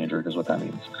seriously injured, is what that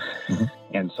means.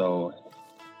 And so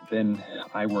then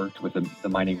I worked with the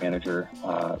mining manager.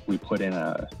 We put in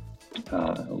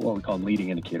what we call leading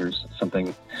indicators,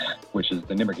 something which is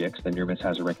the NIMRGICs, the near miss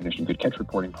hazard recognition good catch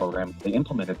reporting program. They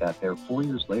implemented that there 4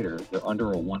 years later. They're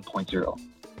under a 1.0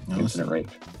 incident rate.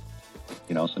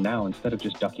 So now instead of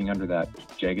just ducking under that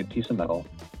jagged piece of metal,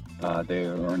 they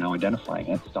are now identifying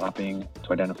it, stopping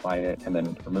to identify it, and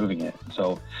then removing it.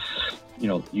 So,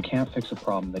 you can't fix a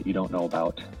problem that you don't know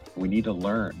about. We need to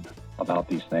learn about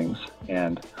these things,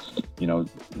 and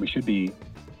we should be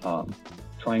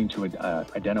trying to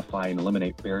identify and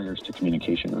eliminate barriers to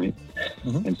communication, right?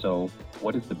 And so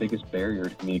what is the biggest barrier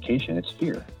to communication? It's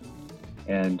fear.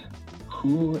 And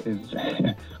who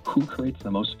creates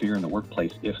the most fear in the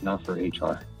workplace if not for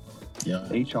HR? Yeah.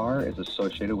 HR is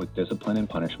associated with discipline and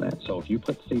punishment. So if you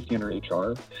put safety under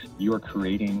HR, you are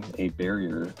creating a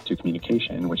barrier to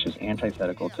communication, which is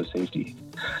antithetical to safety.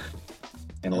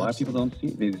 And a lot of people don't see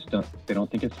it. They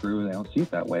don't think it through. They don't see it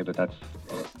that way, but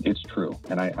it's true.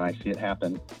 And I see it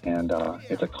happen. And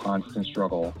it's a constant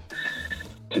struggle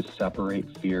to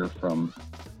separate fear from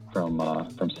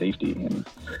safety. And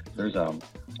there's a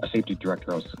safety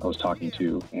director I was talking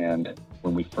to, and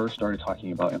when we first started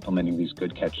talking about implementing these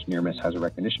good catch near miss hazard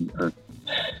recognition,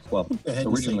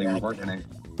 originally we weren't going to.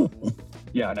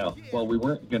 Yeah, I know. Well, we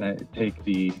weren't going to take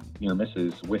the near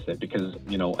misses with it because,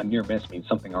 a near miss means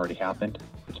something already happened.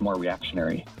 It's more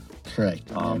reactionary.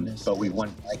 Correct. But we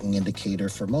want a lagging indicator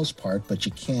for most part, but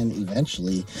you can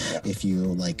eventually, if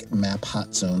you map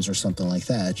hot zones or something like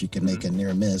that, you can make a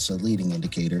near miss a leading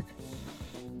indicator.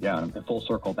 Yeah, and full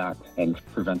circle back and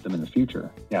prevent them in the future.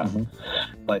 Yeah.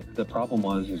 But the problem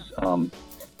is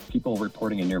people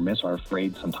reporting a near miss are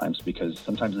afraid sometimes because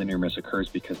sometimes the near miss occurs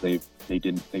because they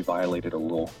violated a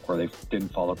rule or they didn't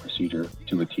follow procedure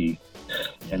to a T,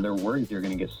 and they're worried they're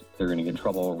going to get in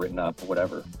trouble, written up,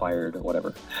 whatever, fired, or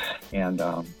whatever, and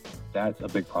that's a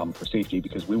big problem for safety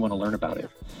because we want to learn about it.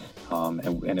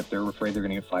 And if they're afraid they're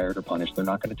going to get fired or punished, they're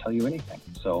not going to tell you anything.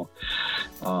 So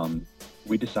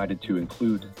we decided to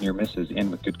include near misses in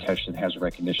with good catch and hazard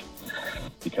recognition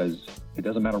because it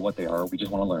doesn't matter what they are. We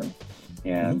just want to learn.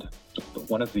 And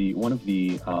one of the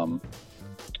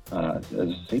as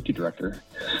a safety director,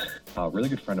 a really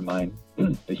good friend of mine,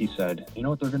 that he said, you know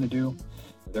what they're going to do?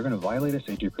 They're going to violate a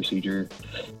safety procedure,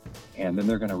 and then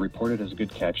they're going to report it as a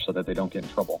good catch so that they don't get in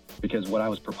trouble. Because what I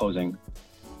was proposing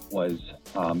was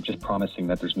just promising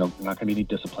that there's not going to be any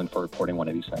discipline for reporting one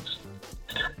of these things.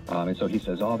 And so he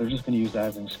says, they're just going to use that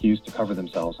as an excuse to cover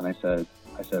themselves. And I said,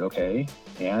 okay,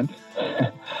 and?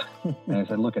 And I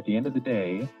said, look, at the end of the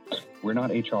day, we're not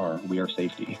HR, we are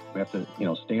safety. We have to,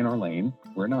 stay in our lane.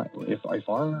 We're not, if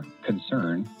our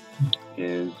concern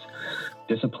is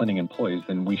disciplining employees,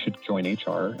 then we should join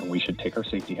HR and we should take our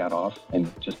safety hat off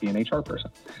and just be an HR person.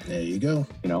 There you go.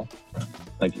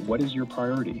 What is your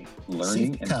priority?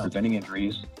 Learning and preventing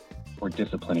injuries or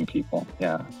disciplining people?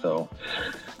 Yeah, so,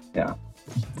 yeah.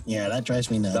 Yeah, that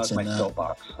drives me nuts. That's my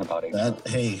soapbox about it.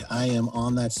 Hey, I am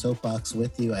on that soapbox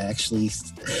with you. I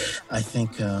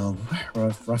think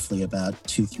roughly about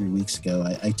 2-3 weeks ago,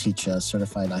 I teach a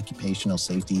certified occupational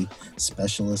safety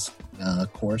specialist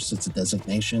course. It's a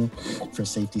designation for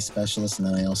safety specialists, and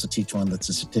then I also teach one that's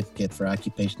a certificate for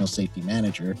occupational safety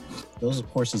manager. Those are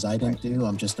courses I didn't do.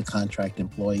 I'm just a contract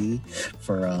employee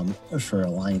for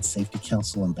Alliance Safety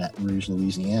Council in Baton Rouge,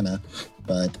 Louisiana.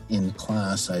 But in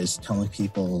class, I was telling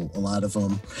people, a lot of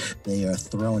them, they are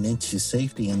thrown into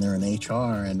safety and they're in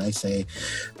HR. And I say,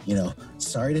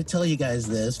 sorry to tell you guys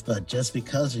this, but just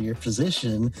because of your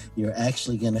position, you're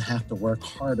actually going to have to work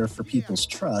harder for people's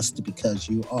trust because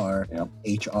you are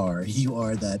HR. You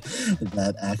are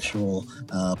that actual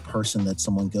person that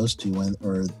someone goes to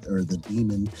or the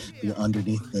demon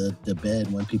underneath the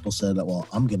bed when people said, well,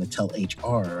 I'm going to tell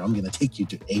HR. I'm going to take you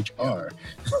to HR.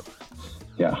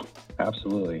 Yeah.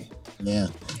 Absolutely. Yeah.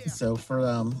 So for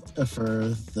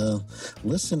the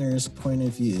listeners' point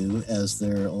of view, as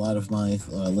a lot of my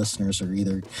listeners are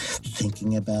either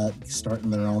thinking about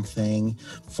starting their own thing,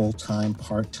 full-time,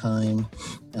 part-time,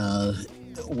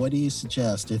 what do you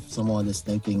suggest if someone is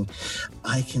thinking,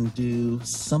 I can do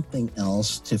something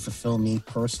else to fulfill me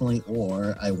personally,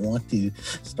 or I want to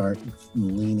start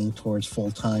leaning towards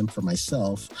full-time for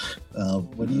myself?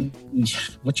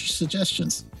 What's your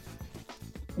suggestions?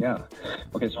 Yeah.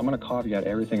 Okay, so I'm going to caveat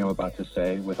everything I'm about to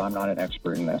say with I'm not an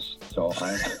expert in this. So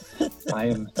I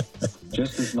am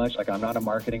just as much I'm not a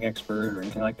marketing expert or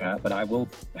anything like that, but I will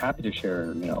happy to share,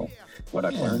 what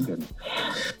I've learned. And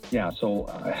so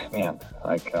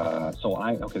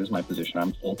this is my position.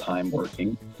 I'm full-time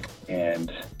working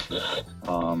and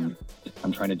I'm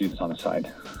trying to do this on the side.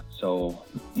 So,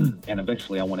 and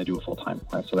eventually I want to do it full-time.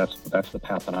 Right? So that's the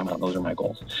path that I'm on. Those are my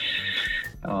goals.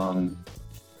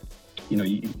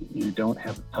 You don't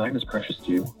have time is precious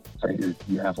to you. Right?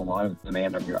 You have a lot of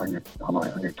demand on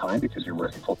your time because you're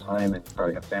working full time and you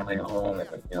probably have family at home.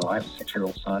 And I have a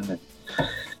 6-year-old son,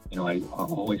 and I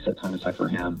always set time aside for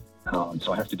him.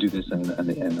 So I have to do this in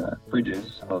the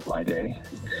fridges of my day,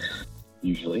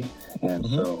 usually. And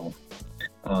so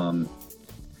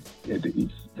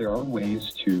there are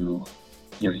ways to,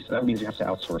 that means you have to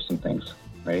outsource some things,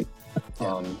 right?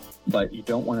 But you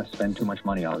don't want to spend too much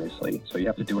money, obviously. So you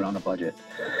have to do it on a budget.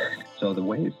 So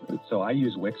I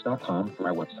use Wix.com for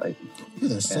my website. You're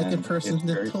the second person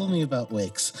that told me about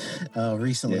Wix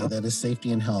recently. Yeah. That is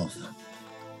safety and health.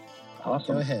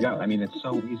 Awesome. Go ahead. Yeah, I mean, it's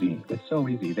so easy.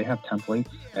 They have templates.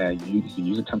 You can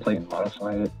use a template and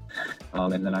modify it.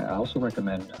 And then I also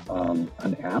recommend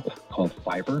an app called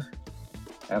Fiverr,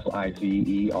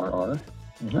 Fiverr.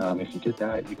 If you get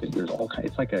that, there's all kinds.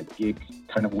 It's like a gig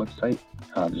kind of website.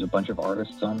 There's a bunch of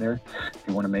artists on there. If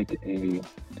you want to make a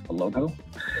logo,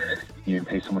 You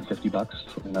pay someone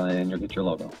 $50 and then you'll get your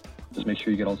logo. Just make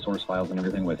sure you get all the source files and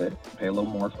everything with it. Pay a little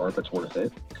more for it, but it's worth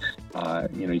it.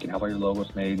 You can have all your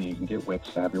logos made, and you can get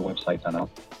WIPs to have your website done up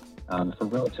for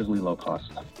relatively low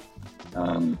cost.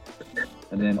 And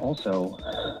then also,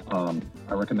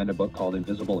 I recommend a book called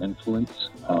Invisible Influence.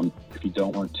 If you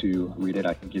don't want to read it,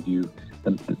 I can give you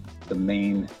the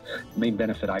main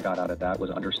benefit I got out of that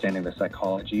was understanding the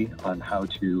psychology on how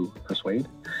to persuade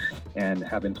and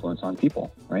have influence on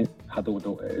people, right?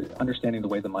 Understanding the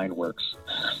way the mind works.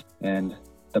 And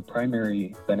the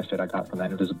primary benefit I got from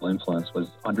that invisible influence was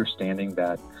understanding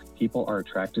that people are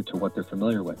attracted to what they're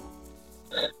familiar with.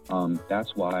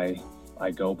 That's why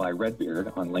I go by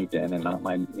Redbeard on LinkedIn and not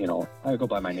I go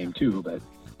by my name too, but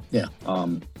yeah.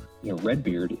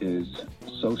 Redbeard is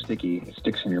so sticky, it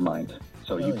sticks in your mind.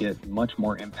 So you get much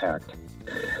more impact.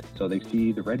 So they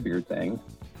see the Redbeard thing.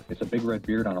 It's a big red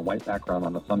beard on a white background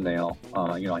on the thumbnail,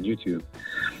 on YouTube.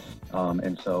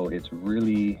 And so it's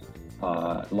really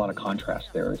a lot of contrast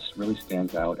there. It really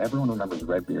stands out. Everyone remembers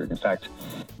Redbeard. In fact,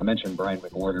 I mentioned Brian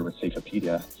McWhorter with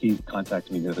Safepedia. He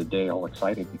contacted me the other day all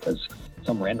excited because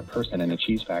some random person in a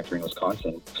cheese factory in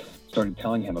Wisconsin started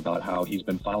telling him about how he's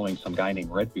been following some guy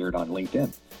named Redbeard on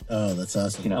LinkedIn. Oh, that's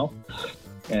awesome.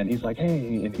 And he's like,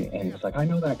 hey, and he's like, I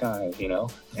know that guy,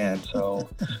 And so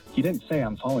he didn't say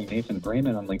I'm following Nathan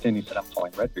Braymen on LinkedIn. He said I'm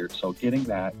following Redbeard. So getting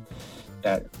that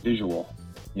visual,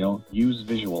 use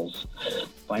visuals,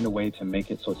 find a way to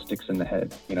make it so it sticks in the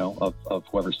head, of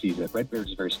whoever sees it. Redbeard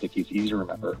is very sticky. It's easy to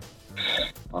remember.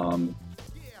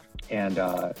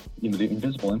 The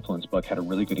Invisible Influence book had a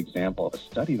really good example of a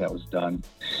study that was done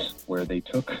where they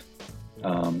took,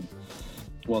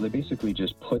 they basically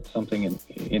just put something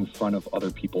in front of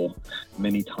other people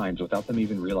many times without them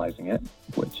even realizing it,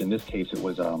 which in this case, it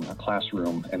was a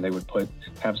classroom, and they would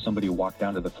have somebody walk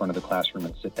down to the front of the classroom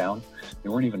and sit down. They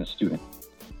weren't even a student,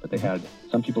 but they had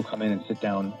some people come in and sit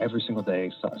down every single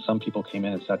day. Some people came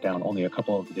in and sat down only a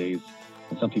couple of days,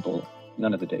 and some people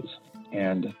none of the days.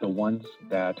 And the ones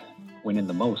that went in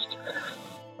the most,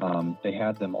 they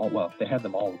had them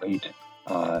all rate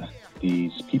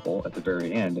these people at the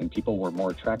very end, and people were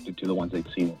more attracted to the ones they'd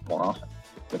seen more often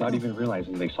without even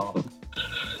realizing they saw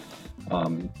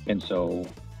them. And so,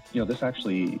 this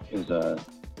actually is a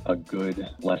good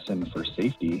lesson for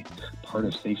safety. Part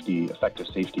of effective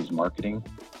safety is marketing.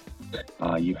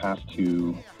 You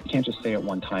can't just say it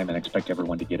one time and expect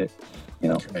everyone to get it,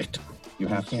 Right. You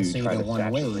have can't to say try it to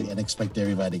one way saturate. and expect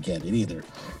everybody to get it either.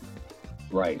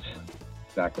 Right.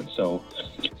 Exactly. So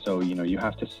you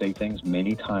have to say things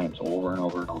many times over and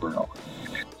over and over and over.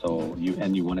 So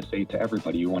you want to say it to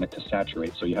everybody. You want it to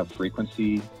saturate. So you have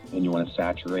frequency and you want to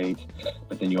saturate,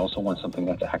 but then you also want something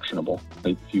that's actionable.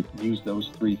 But if you use those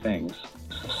three things,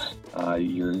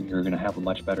 you're going to have a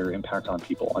much better impact on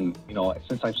people. And,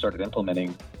 since I've started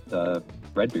implementing the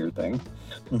Redbeard thing,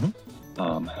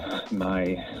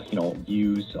 my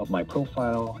views of my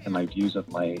profile and my views of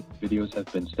my videos have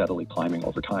been steadily climbing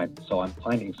over time. So I'm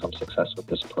finding some success with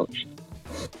this approach.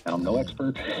 Now, I'm no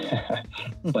expert,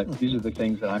 but these are the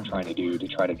things that I'm trying to do to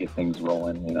try to get things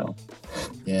rolling,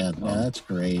 Yeah, that's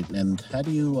great. And how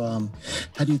do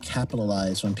you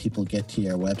capitalize when people get to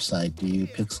your website? Do you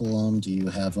pixel them? Do you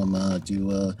have them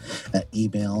do an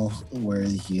email where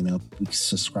we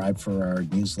subscribe for our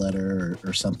newsletter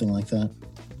or something like that?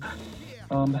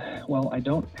 Well, I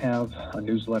don't have a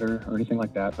newsletter or anything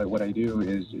like that, but what I do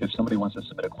is if somebody wants to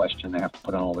submit a question, they have to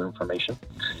put on all their information,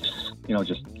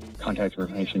 just contact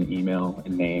information, email,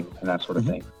 and name, and that sort of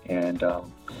thing. And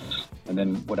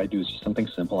then what I do is just something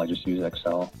simple. I just use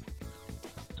Excel.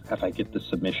 If I get the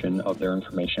submission of their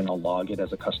information, I'll log it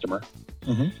as a customer,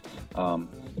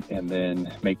 and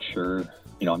then make sure,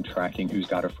 I'm tracking who's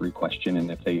got a free question. And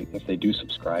if they do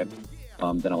subscribe,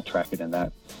 then I'll track it in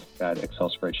that Excel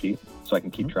spreadsheet, so I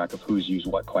can keep track of who's used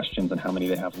what questions and how many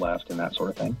they have left and that sort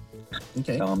of thing.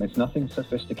 Okay. It's nothing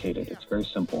sophisticated. It's very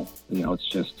simple. It's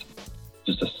just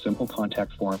a simple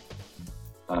contact form.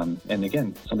 And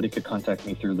again, somebody could contact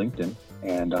me through LinkedIn,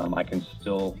 and I can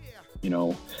still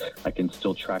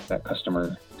track that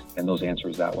customer and those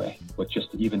answers that way with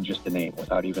just the name,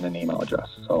 without even an email address.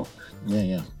 So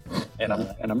yeah. And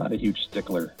I'm not a huge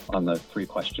stickler on the free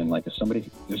question. Like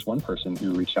there's one person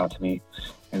who reached out to me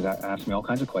and asked me all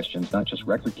kinds of questions, not just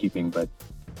record keeping, but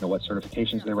what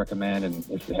certifications they recommend, and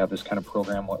if they have this kind of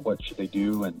program, what should they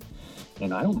do? And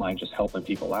I don't mind just helping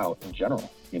people out in general.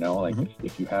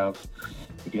 If you have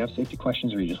safety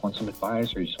questions, or you just want some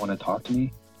advice, or you just want to talk to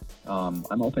me,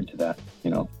 I'm open to that.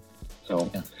 So.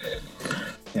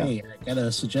 Yeah. Hey, I got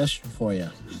a suggestion for you.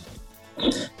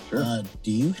 Sure.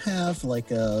 Do you have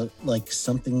like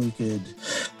something you could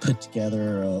put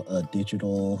together, a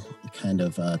digital kind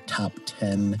of top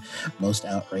 10 most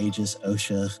outrageous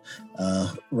OSHA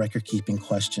record keeping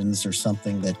questions, or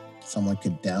something that someone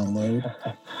could download?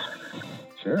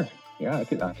 Sure. Yeah, I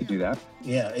could do that.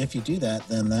 Yeah, if you do that,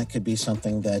 then that could be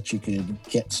something that you could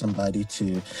get somebody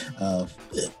to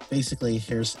basically,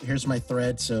 here's my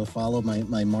thread, so follow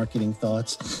my marketing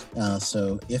thoughts.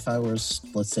 So if I was,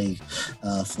 let's say,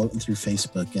 floating through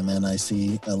Facebook, and then I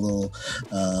see a little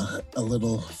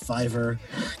Fiverr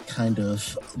kind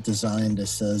of design that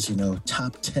says,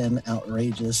 top 10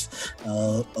 outrageous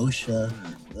OSHA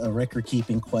record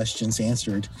keeping questions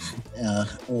answered,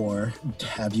 or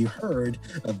have you heard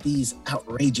of these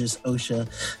outrageous OSHA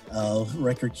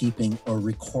record keeping or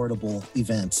recordable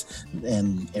events?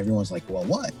 And everyone's like, well,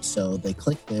 what? So they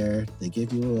click there, they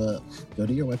give you go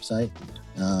to your website,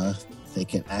 they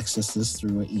can access this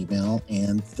through an email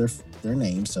and their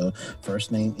name. So first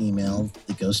name, email,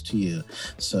 it goes to you.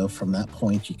 So from that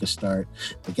point, you can start.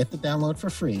 They get the download for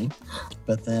free,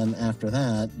 but then after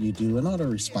that, you do an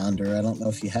autoresponder. I don't know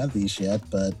if you have these yet,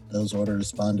 but those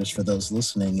autoresponders, for those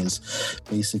listening, is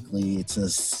basically, it's a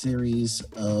series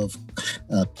of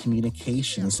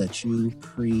communications that you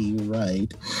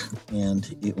pre-write,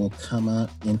 and it will come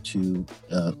out into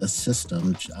a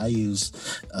system. I use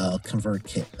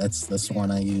ConvertKit. That's the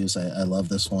one I use. I love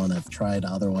this one. I've tried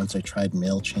other ones. I tried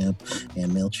MailChimp,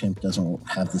 and MailChimp doesn't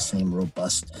have the same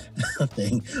robust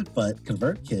thing. But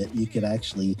ConvertKit, you could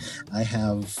actually, I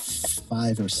have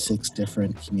 5 or 6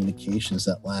 different communications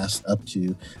that last up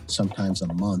to sometimes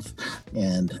a month.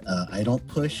 And I don't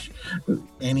push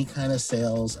any kind of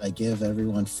sales. I give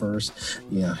everyone first,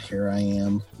 here I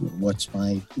am. What's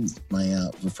my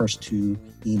the first 2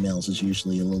 emails is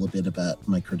usually a little bit about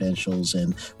my credentials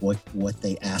and what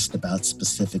they asked about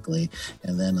specifically.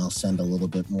 And then I'll send a little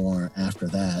bit more after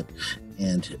that.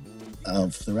 And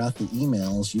throughout the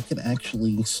emails, you can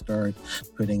actually start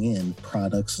putting in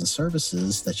products and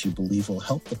services that you believe will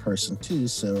help the person too.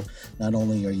 So not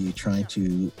only are you trying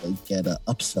to get an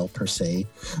upsell per se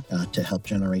to help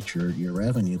generate your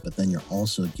revenue, but then you're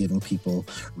also giving people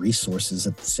resources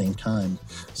at the same time.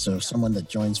 So someone that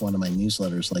joins one of my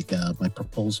newsletters, like my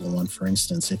proposal one, for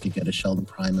instance, if you go to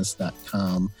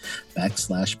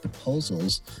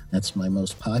sheldonprimus.com/proposals, that's my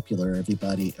most popular.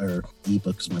 Or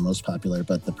ebook is my most popular,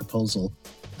 but the proposal,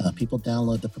 people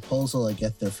download the proposal. I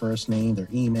get their first name, their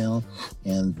email,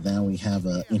 and now we have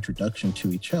an introduction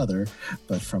to each other.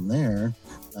 But from there,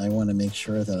 I want to make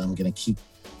sure that I'm going to keep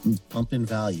pumping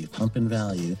value.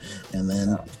 And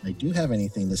then if I do have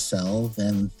anything to sell,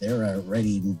 then they're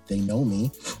already, they know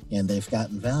me and they've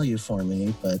gotten value for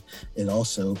me, but it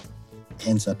also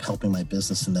ends up helping my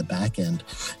business in the back end.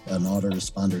 An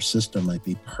autoresponder system might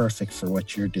be perfect for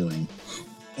what you're doing.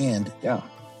 And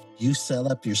you set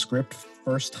up your script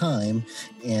first time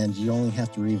and you only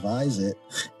have to revise it,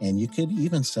 and you could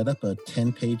even set up a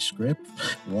 10-page script,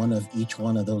 one of each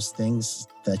one of those things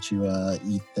that you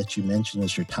mentioned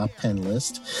as your top 10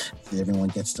 list. Everyone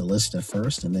gets to list it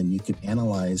first, and then you could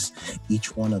analyze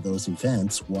each one of those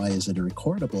events. Why is it a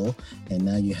recordable? And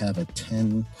now you have a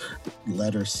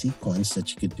 10-letter sequence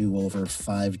that you could do over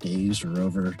 5 days or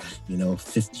over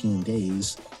 15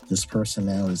 days. This person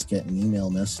now is getting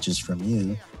email messages from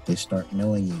you. They start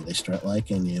knowing you, they start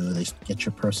liking you, they get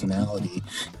your personality,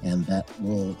 and that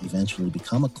will eventually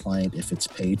become a client if it's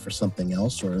paid for something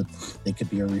else, or they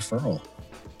could be a referral.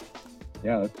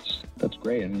 Yeah, that's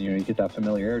great. And you get that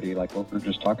familiarity, like what we were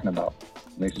just talking about.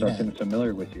 They start getting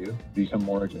familiar with you, become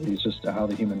more. It's just how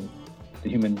the human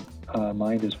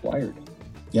mind is wired.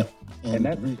 Yep. And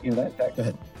that go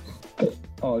ahead.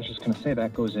 Oh, I was just going to say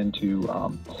that goes into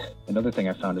another thing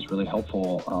I found is really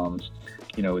helpful.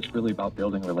 It's really about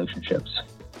building relationships.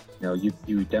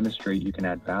 You demonstrate you can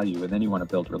add value, and then you want to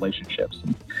build relationships.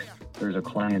 And there's a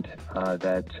client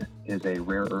that is a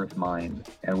rare earth mine,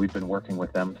 and we've been working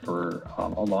with them for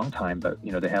a long time, but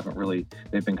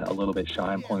they've been a little bit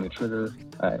shy on pulling the trigger,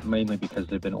 mainly because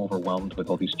they've been overwhelmed with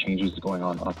all these changes going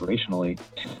on operationally.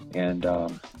 And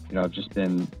I've just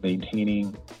been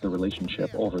maintaining the relationship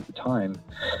over the time,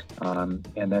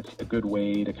 and that's a good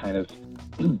way to kind of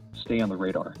stay on the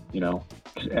radar,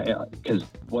 because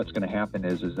what's going to happen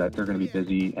is that they're going to be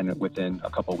busy, and within a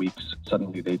couple of weeks,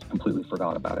 suddenly they completely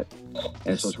forgot about it.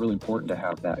 And so it's really important to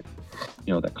have that,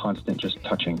 that constant just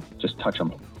touch them,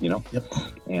 Yep.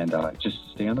 And just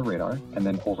stay on the radar. And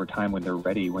then over time, when they're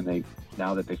ready,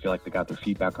 now that they feel like they got their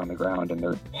feet back on the ground, and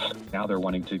they're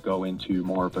wanting to go into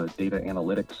more of a data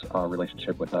analytics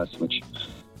relationship with us, which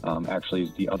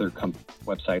Actually, the other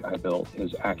website I built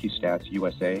is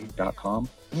AccuStatsUSA.com.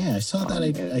 Yeah, I saw that.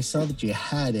 I saw that you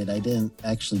had it. I didn't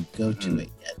actually go to it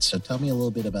yet. So tell me a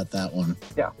little bit about that one.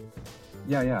 Yeah.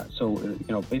 So,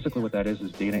 basically what that is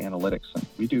data analytics.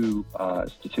 We do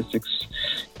statistics.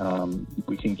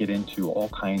 We can get into all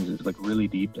kinds of really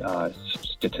deep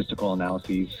statistical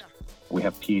analyses. We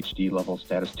have PhD level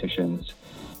statisticians.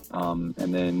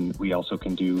 And then we also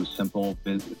can do simple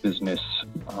business,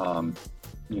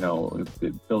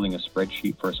 building a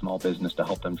spreadsheet for a small business to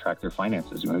help them track their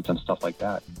finances. We've done stuff like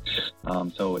that.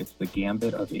 So it's the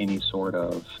gambit of any sort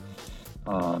of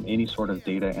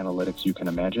data analytics you can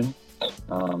imagine.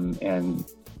 And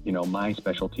my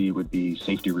specialty would be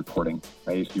safety reporting,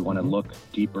 right? If you want to look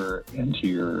deeper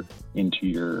into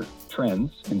your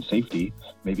trends in safety,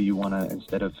 maybe you want to,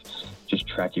 instead of just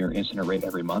track your incident rate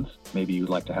every month, maybe you'd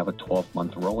like to have a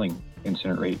 12-month rolling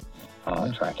incident rate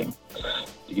tracking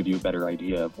to give you a better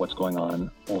idea of what's going on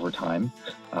over time.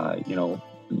 You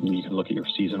can look at your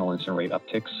seasonal incident rate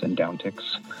upticks and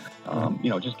downticks.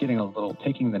 Just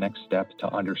taking the next step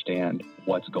to understand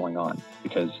what's going on,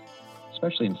 because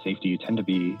especially in safety, you tend to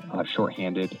be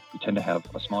shorthanded. You tend to have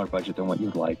a smaller budget than what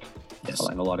you'd like. Yes.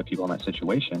 And a lot of people in that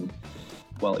situation.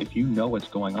 Well, if you know what's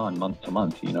going on month to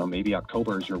month, maybe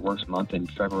October is your worst month and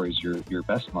February is your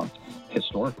best month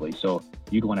historically. So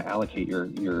you'd want to allocate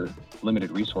your limited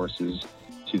resources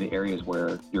to the areas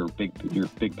where your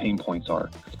big pain points are.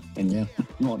 And you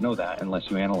won't know that unless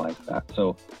you analyze that.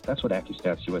 So that's what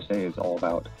AccuStats USA is all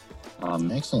about.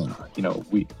 Excellent.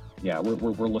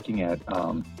 We're looking at,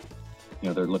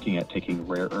 they're looking at taking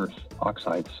rare earth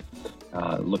oxides,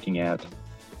 looking at,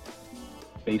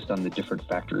 based on the different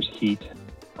factors, heat,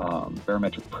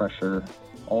 barometric pressure,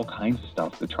 all kinds of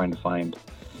stuff. They're trying to find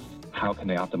how can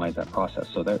they optimize that process.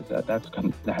 So that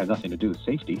has nothing to do with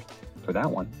safety for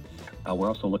that one. We're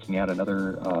also looking at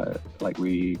another,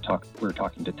 we were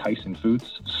talking to Tyson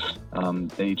Foods.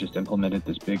 They just implemented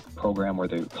this big program where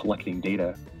they're collecting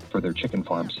data for their chicken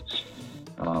farms.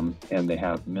 And they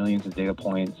have millions of data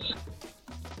points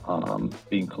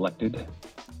being collected,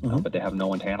 but they have no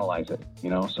one to analyze it,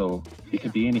 so it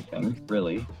could be anything,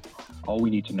 really. All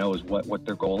we need to know is what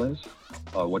their goal is.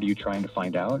 What are you trying to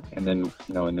find out? And then,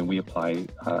 and then we apply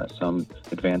some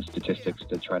advanced statistics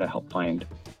to try to help find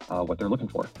what they're looking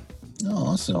for. Oh,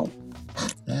 awesome.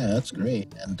 Yeah, that's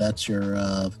great. And that's your,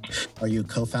 are you a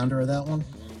co-founder of that one?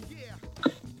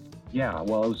 Yeah,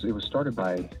 well, it was started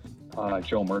by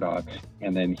Joe Murdoch,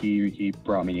 and then he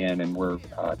brought me in, and we're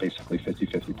basically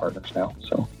 50-50 partners now.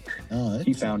 So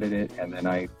he founded it, and then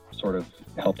I sort of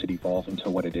helped it evolve into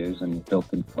what it is and built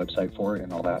the website for it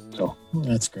and all that. So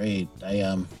that's great. I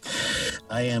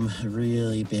am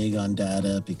really big on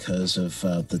data because of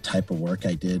the type of work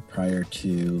I did prior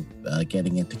to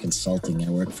getting into consulting. I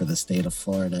worked for the state of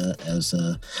Florida as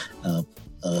a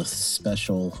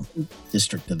special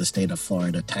district of the state of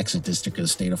Florida, Texas district of the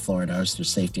state of Florida. I was their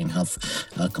safety and health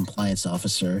compliance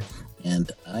officer.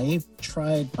 And I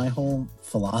tried, my whole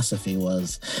philosophy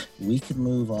was we can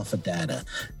move off of data,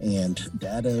 and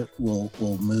data will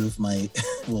move my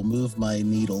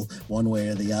needle one way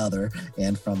or the other.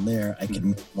 And from there, I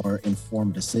can make more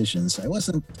informed decisions. I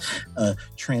wasn't a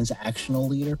transactional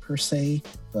leader per se,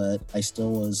 but I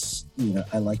still was,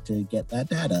 I like to get that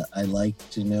data. I like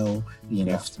to know,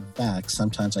 some facts.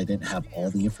 Sometimes I didn't have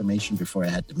all the information before I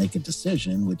had to make a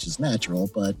decision, which is natural.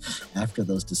 But after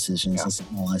those decisions, let's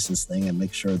analyze this thing and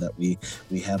make sure that we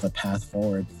have a path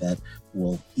forward that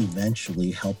will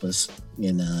eventually help us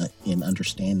in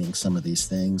understanding some of these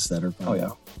things that are going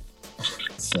on.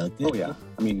 So good.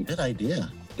 I mean, good idea.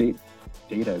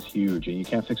 Data is huge, and you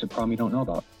can't fix a problem you don't know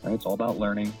about, right? It's all about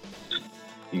learning.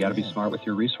 You got to be smart with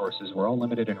your resources. We're all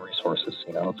limited in resources.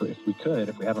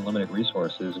 If we had unlimited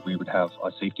resources, we would have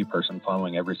a safety person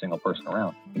following every single person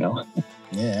around,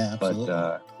 Yeah, absolutely.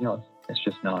 But, it's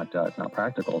just not, it's not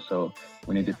practical. So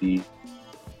we need to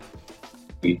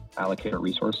we allocate our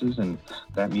resources, and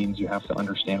that means you have to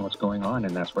understand what's going on.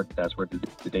 And that's where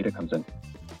the data comes in.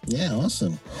 Yeah,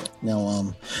 awesome.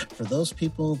 Now, for those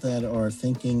people that are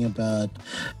thinking about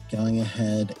going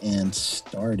ahead and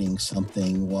starting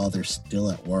something while they're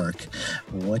still at work,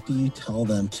 what do you tell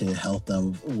them to help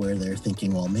them where they're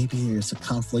thinking, well, maybe there's a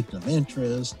conflict of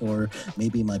interest, or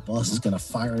maybe my boss is going to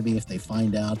fire me if they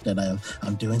find out that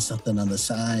I'm doing something on the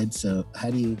side? So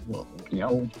how do you what would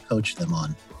you coach them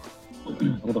on?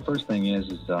 Well, the first thing is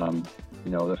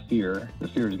the fear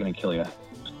is going to kill you.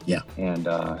 Yeah. And,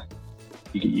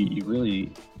 you really,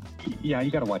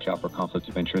 you got to watch out for conflicts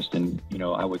of interest. And,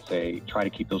 I would say try to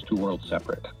keep those two worlds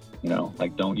separate.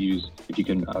 Don't use, if you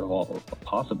can, out of all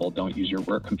possible, don't use your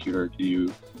work computer to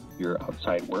do your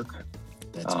outside work.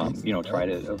 That's great. Try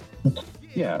to,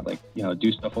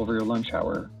 do stuff over your lunch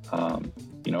hour.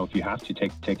 If you have to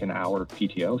take an hour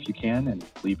PTO if you can, and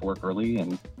leave work early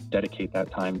and dedicate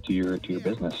that time to your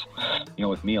business.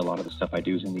 With me, a lot of the stuff I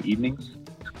do is in the evenings,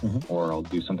 or I'll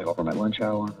do something over my lunch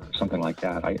hour or something like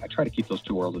that. I try to keep those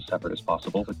two worlds as separate as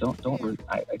possible, but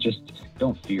I just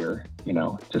don't fear,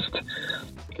 just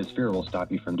because fear will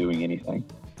stop you from doing anything.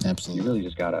 Absolutely. You really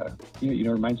just gotta, it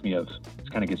reminds me of, this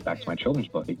kind of gets back to my children's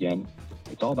book again.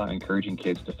 It's all about encouraging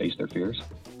kids to face their fears.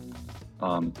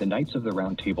 The Knights of the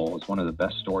Round Table is one of the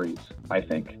best stories, I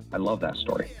think. I love that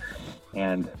story.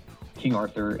 And King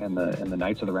Arthur and the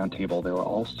Knights of the Round Table, they were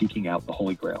all seeking out the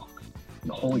Holy Grail.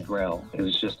 The Holy Grail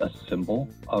is just a symbol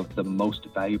of the most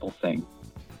valuable thing.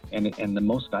 And the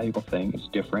most valuable thing is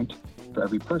different for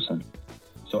every person.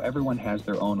 So everyone has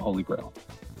their own Holy Grail.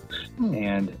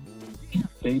 And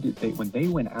when they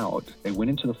went out, they went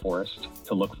into the forest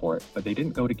to look for it, but they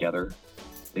didn't go together.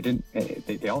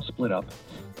 They all split up,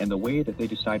 and the way that they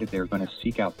decided they were going to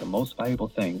seek out the most valuable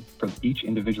thing for each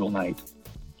individual knight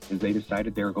is they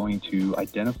decided they were going to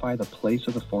identify the place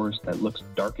of the forest that looks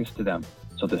darkest to them.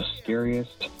 So the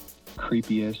scariest,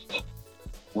 creepiest,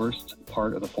 worst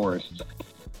part of the forest,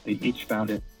 they each found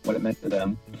it, what it meant to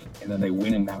them, and then they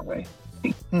went in that way.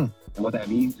 And what that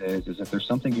means is if there's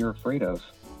something you're afraid of,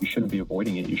 you shouldn't be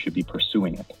avoiding it, you should be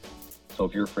pursuing it. So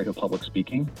if you're afraid of public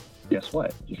speaking, guess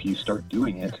what? If you start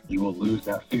doing it, you will lose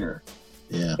that fear.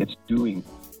 Yeah. It's doing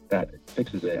that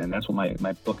fixes it. And that's what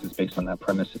my book is based on, that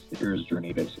premise. It's the hero's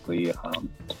journey, basically. I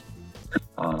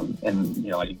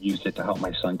used it to help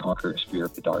my son conquer his fear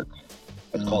of the dark.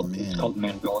 It's called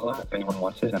Mandorla, if anyone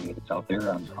wants it. I mean, it's out there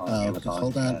on Amazon.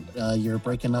 Hold on. You're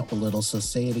breaking up a little, so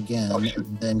say it again,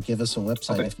 and then give us a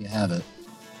website if you have it.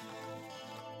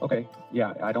 Okay.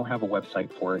 Yeah, I don't have a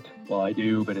website for it. Well, I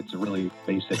do, but it's a really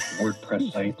basic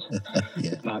WordPress site.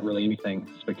 It's not really anything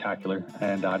spectacular,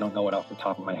 and I don't know it off the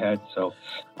top of my head. So,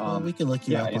 we can look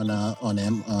you up on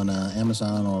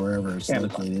Amazon or wherever it's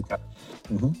located. Yeah.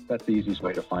 That's the easiest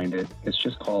way to find it. It's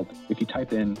just called, if you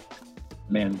type in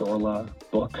Mandorla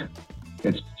book,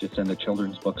 it's just in the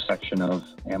children's book section of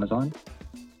Amazon.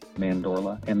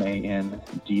 Mandorla, Mandorla.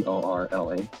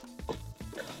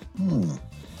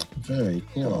 Very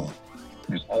cool.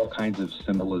 There's all kinds of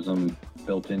symbolism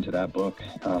built into that book,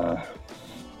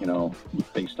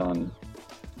 based on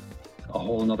a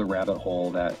whole another rabbit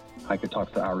hole that I could talk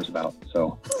for hours about.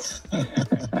 So,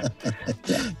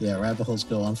 yeah, rabbit holes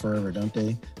go on forever, don't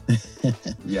they?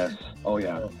 Yes. Oh,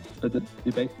 yeah. But the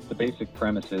basic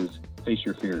premise is face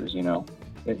your fears.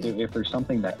 If there's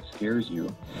something that scares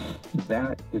you,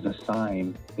 that is a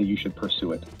sign that you should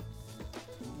pursue it.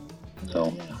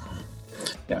 So.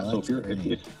 Yeah, so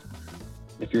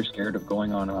if you're scared of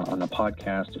going on a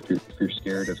podcast, if you're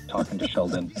scared of talking to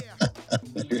Sheldon,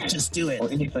 just do it, or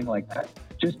anything like that,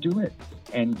 just do it,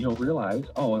 and you'll realize,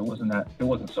 it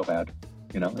wasn't so bad,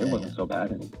 it wasn't so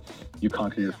bad, and you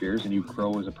conquer your fears and you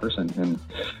grow as a person. And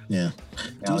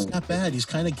dude's not bad. He's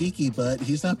kind of geeky, but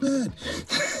he's not bad.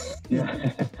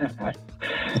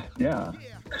 Yeah.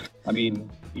 I mean,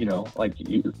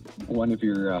 one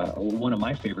of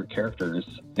my favorite characters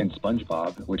in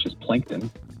SpongeBob, which is Plankton.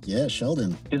 Yeah,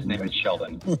 Sheldon. His name is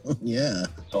Sheldon. Yeah.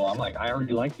 So I'm like, I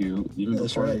already like you even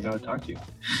before I got to talk to you.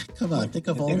 Come on, think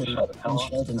of all the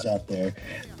Sheldons out there.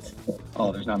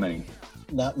 Oh, there's not many.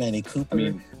 Not many.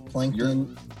 Cooper,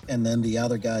 Plankton, and then the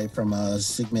other guy from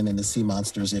Sigmund and the Sea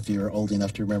Monsters, if you're old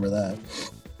enough to remember that.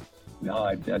 No,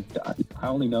 I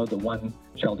only know the one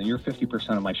Sheldon. You're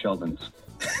 50% of my Sheldons.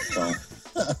 So.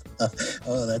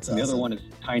 Oh, that's awesome. The other one is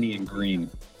tiny and green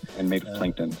and made of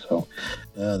plankton. So.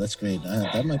 Oh, that's great.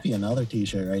 That might be another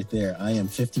T-shirt right there. I am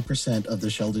 50% of the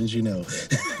Sheldons you know.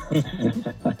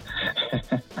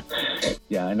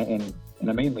 Yeah, and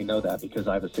I mainly know that because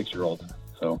I have a 6-year-old.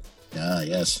 So.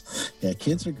 Yes. Yeah,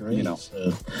 kids are great.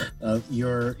 So,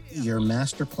 your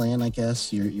master plan, I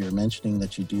guess, you're mentioning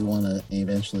that you do want to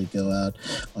eventually go out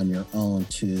on your own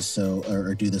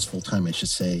or do this full time, I should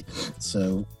say.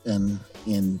 So, and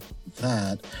in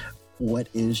that, what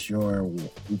is your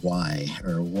why,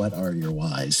 or what are your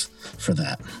whys for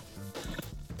that?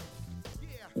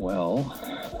 Well,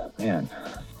 man,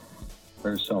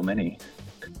 there's so many.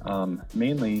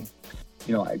 Mainly,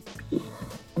 one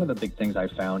of the big things I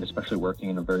found, especially working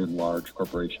in a very large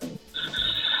corporation,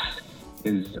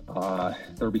 is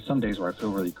there'll be some days where I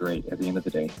feel really great at the end of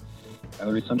the day. And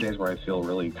there'll be some days where I feel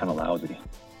really kind of lousy.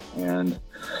 And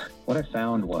what I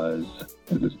found was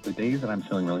the days that I'm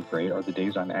feeling really great are the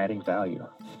days I'm adding value,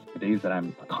 the days that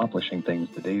I'm accomplishing things,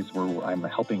 the days where I'm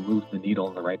helping move the needle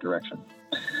in the right direction.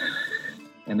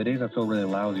 And the days I feel really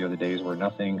lousy are the days where I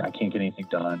can't get anything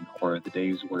done, or the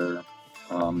days where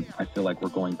I feel like we're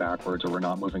going backwards or we're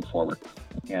not moving forward.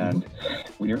 And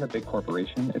when you're in a big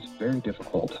corporation, it's very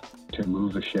difficult to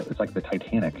move a ship. It's like the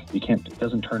Titanic. It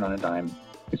doesn't turn on a dime.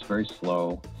 It's very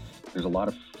slow. There's a lot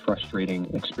of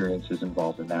frustrating experiences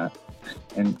involved in that.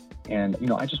 And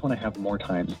I just want to have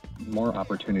more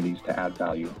opportunities to add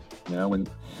value.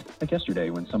 Like yesterday,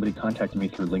 when somebody contacted me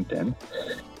through LinkedIn,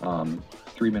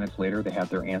 3 minutes later, they had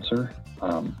their answer.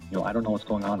 I don't know what's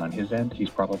going on his end. He's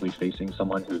probably facing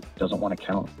someone who doesn't want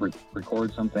to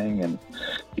record something, and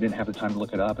he didn't have the time to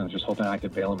look it up, and was just hoping I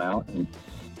could bail him out. And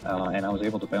I was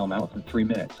able to bail him out within 3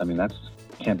 minutes. I mean,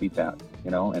 can't beat that,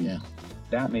 and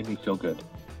that made me feel good.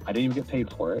 I didn't even get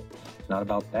paid for it. It's not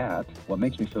about that. What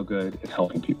makes me feel good is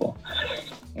helping people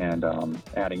and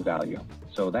adding value.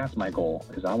 So that's my goal,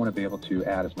 is I want to be able to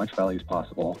add as much value as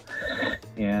possible.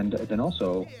 And then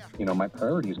also, my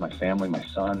priority is my family, my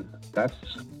son.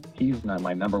 He's not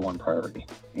my number one priority.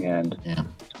 And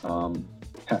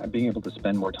being able to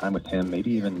spend more time with him,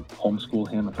 maybe even homeschool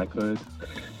him if I could,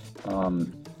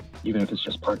 even if it's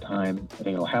just part-time,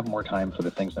 have more time for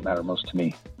the things that matter most to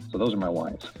me. So those are my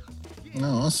whys.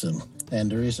 Oh, awesome. And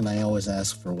the reason I always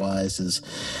ask for whys is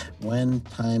when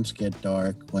times get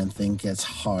dark, when things gets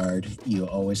hard, you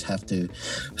always have to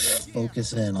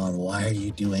focus in on why are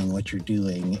you doing what you're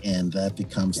doing, and that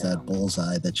becomes that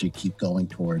bullseye that you keep going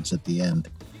towards at the end.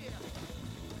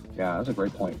 Yeah, that's a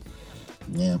great point.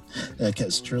 Yeah,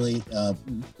 because truly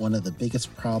one of the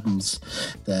biggest problems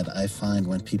that I find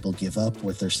when people give up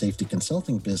with their safety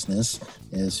consulting business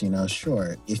is,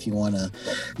 sure, if you want to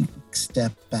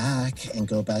step back and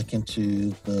go back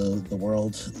into the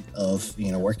world of,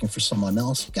 working for someone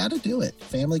else, you got to do it.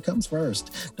 Family comes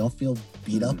first. Don't feel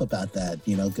beat up about that.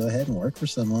 Go ahead and work for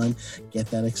someone, get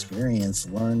that experience,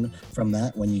 learn from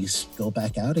that. When you go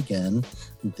back out again,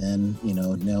 then,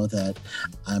 know that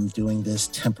I'm doing this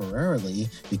temporarily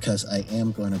because I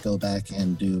am going to go back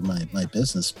and do my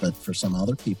business. But for some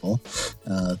other people,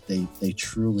 they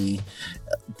truly,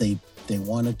 they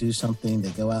want to do something. They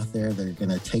go out there, they're going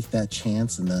to take that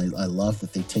chance. And I love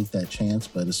that they take that chance.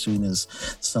 But as soon as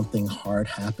something hard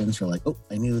happens, you're like, oh,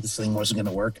 I knew this thing wasn't going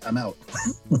to work. I'm out.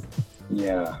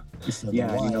 Yeah. So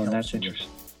and that's interesting.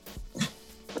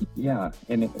 Yeah.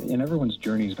 And everyone's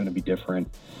journey is going to be different.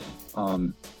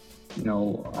 I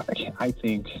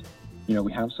think,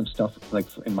 we have some stuff, like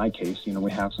in my case,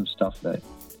 we have some stuff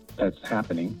that's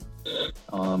happening.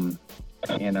 And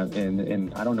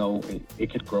I don't know, it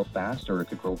could grow fast or it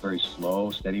could grow very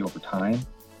slow, steady over time.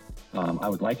 I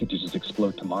would like it to just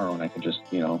explode tomorrow and I can just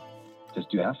do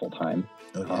that full time.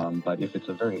 Okay. But if it's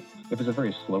a very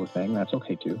slow thing, that's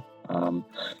okay too. And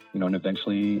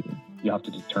eventually you have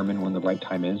to determine when the right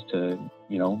time is to,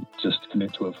 just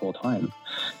commit to it full time.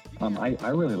 I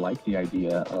really like the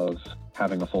idea of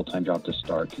having a full-time job to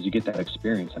start because you get that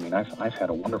experience. I mean, I've had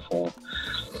a wonderful,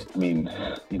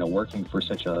 working for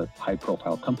such a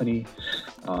high-profile company.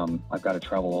 I've got to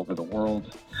travel all over the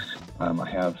world. I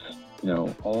have,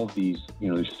 all of these,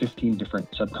 there's 15 different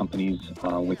sub-companies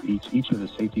with each of the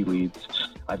safety leads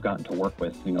I've gotten to work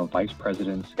with, vice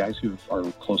presidents, guys who are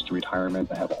close to retirement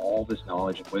that have all this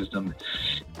knowledge and wisdom.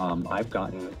 I've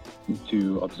gotten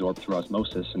to absorb through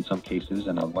osmosis in some cases,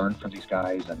 and I've learned from these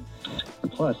guys. And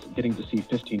plus, getting to see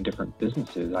 15 different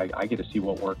businesses, I get to see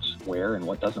what works where and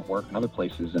what doesn't work in other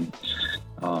places. And,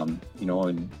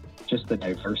 and just the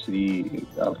diversity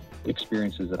of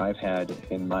experiences that I've had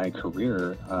in my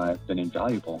career have been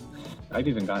invaluable. I've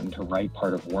even gotten to write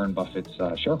part of Warren Buffett's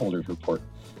shareholders report.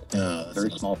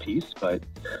 Very small piece, but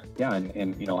yeah,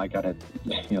 and I gotta,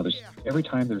 there's every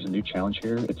time there's a new challenge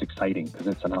here, it's exciting because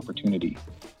it's an opportunity,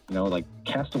 like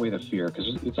cast away the fear,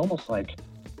 because it's almost like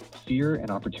fear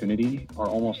and opportunity are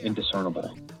almost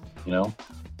indiscernible,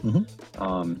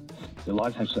 Mm-hmm. A lot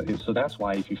of times, so that's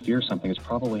why if you fear something, it's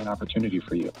probably an opportunity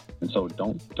for you, and so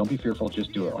don't be fearful,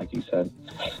 just do it, like you said.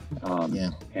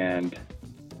 And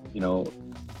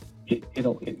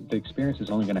the experience is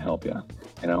only going to help you,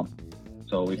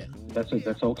 So that's an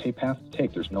okay path to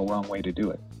take. There's no wrong way to do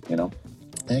it,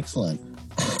 Excellent.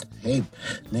 Hey,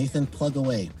 Nathan, plug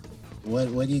away.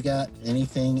 What do you got?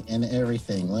 Anything and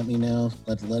everything. Let me know.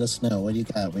 Let us know. What do you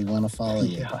got? We want to follow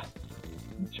you. Yeah.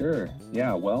 Sure.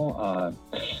 Yeah. Well, on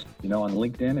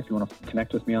LinkedIn, if you want to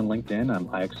connect with me on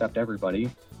LinkedIn, I accept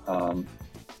everybody.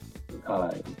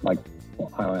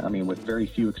 With very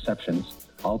few exceptions,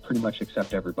 I'll pretty much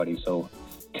accept everybody. So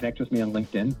connect with me on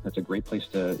LinkedIn. That's a great place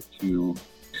to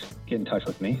get in touch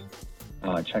with me.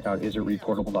 Check out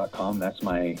isitrecordable.com. That's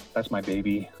my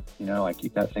baby. I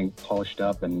keep that thing polished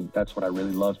up, and that's what I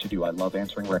really love to do. I love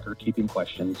answering record keeping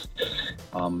questions.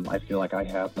 I feel like I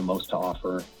have the most to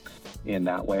offer in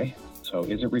that way. So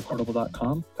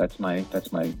isitrecordable.com? That's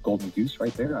my golden goose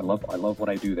right there. I love what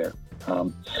I do there.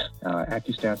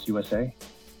 AccuStats USA.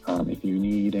 If you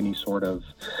need any sort of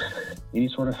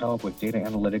help with data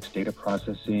analytics, data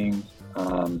processing,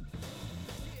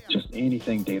 just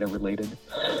anything data related,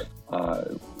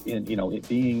 it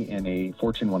being in a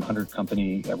Fortune 100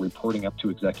 company, reporting up to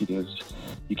executives,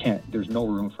 there's no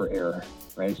room for error,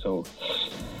 right? So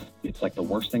it's like the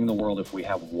worst thing in the world if we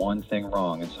have one thing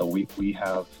wrong. And so we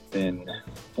have been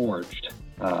forged,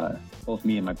 both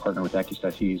me and my partner with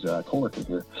AccuStats, he's a coworker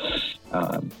here,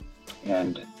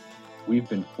 and we've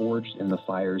been forged in the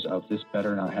fires of this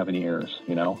better not have any errors,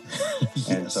 Yes.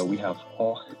 And so we have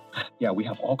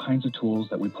all kinds of tools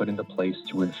that we put into place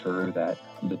to ensure that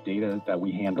the data that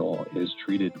we handle is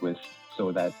treated with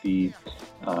so that the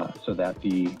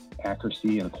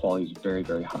accuracy and the quality is very,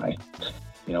 very high.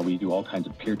 We do all kinds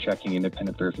of peer checking,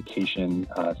 independent verification,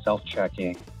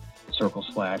 self-checking, circle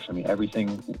slash.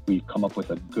 Everything. We've come up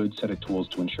with a good set of tools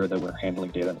to ensure that we're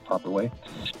handling data in the proper way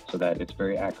so that it's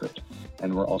very accurate.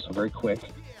 And we're also very quick.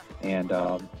 And,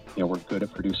 we're good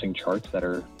at producing charts that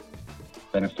are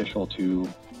beneficial to,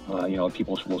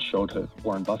 people will show to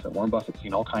Warren Buffett. Warren Buffett's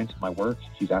seen all kinds of my work.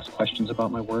 He's asked questions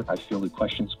about my work. I fielded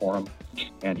questions for him.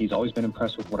 And he's always been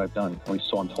impressed with what I've done, at least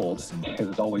so I'm told. Because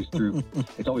it's always through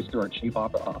our chief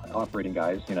operating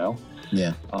guys,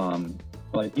 Yeah.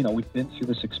 But, we've been through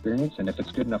this experience, and if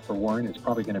it's good enough for Warren, it's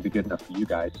probably going to be good enough for you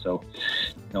guys. So,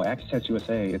 AccuStats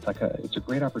USA, it's a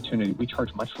great opportunity. We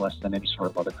charge much less than any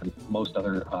sort of most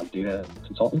other data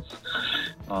consultants.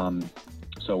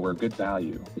 So we're good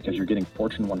value because you're getting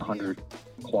Fortune 100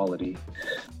 quality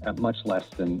at much less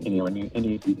than any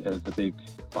of the big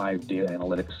 5 data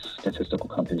analytics statistical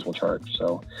companies will charge.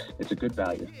 So it's a good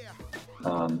value.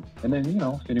 And then,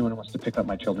 if anyone wants to pick up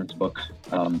my children's book,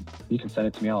 you can send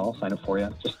it to me. I'll sign it for you.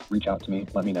 Just reach out to me.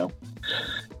 Let me know.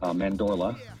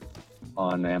 Mandorla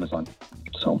on Amazon.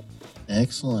 So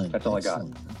Excellent. That's all I got.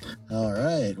 All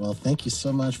right. Well, thank you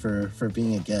so much for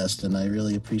being a guest, and I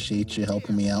really appreciate you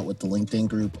helping me out with the LinkedIn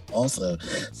group also.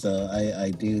 So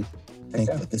I do think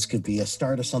that this could be a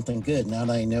start of something good. Now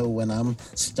that I know when I'm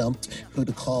stumped who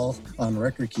to call on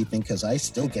record keeping, because I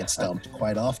still get stumped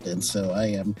quite often. So I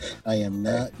am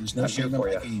not, there's no shame in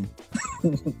my game.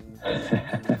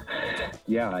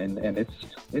 Yeah, and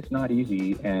it's not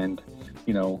easy, and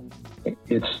I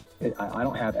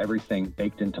don't have everything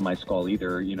baked into my skull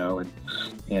either, and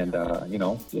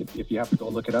if you have to go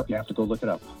look it up, you have to go look it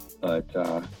up. But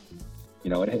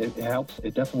it helps.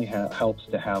 It definitely helps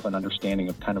to have an understanding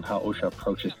of kind of how OSHA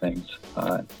approaches things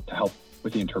to help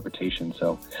with the interpretation.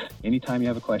 So anytime you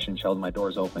have a question, Sheldon, my door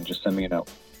is open. Just send me a note.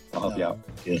 I'll help you out.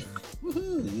 Good.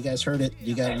 Woohoo. You guys heard it.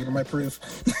 You're my proof.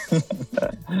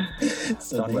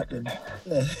 So on record.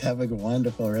 Have a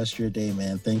wonderful rest of your day,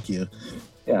 man. Thank you.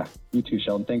 Yeah, you too,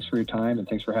 Sheldon. Thanks for your time, and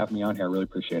thanks for having me on here. I really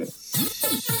appreciate it.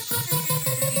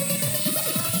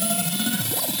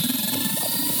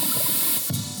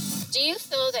 Do you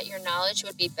feel that your knowledge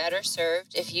would be better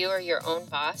served if you were your own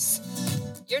boss?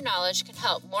 Your knowledge can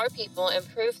help more people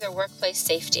improve their workplace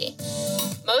safety.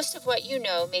 Most of what you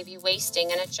know may be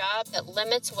wasting in a job that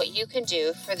limits what you can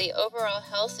do for the overall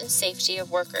health and safety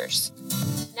of workers.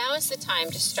 Now is the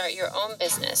time to start your own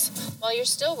business while you're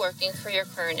still working for your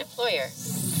current employer.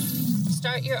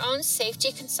 Start your own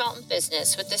safety consultant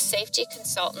business with the Safety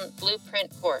Consultant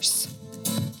Blueprint course.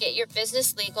 Get your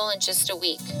business legal in just a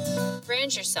week.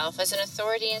 Brand yourself as an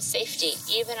authority in safety,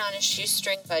 even on a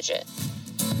shoestring budget.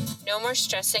 No more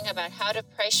stressing about how to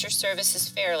price your services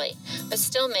fairly, but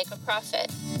still make a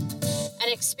profit.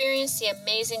 And experience the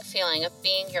amazing feeling of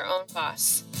being your own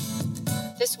boss.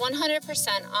 This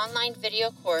 100% online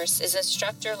video course is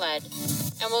instructor-led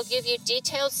and will give you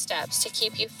detailed steps to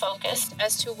keep you focused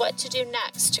as to what to do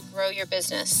next to grow your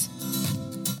business.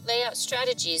 Lay out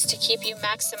strategies to keep you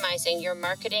maximizing your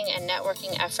marketing and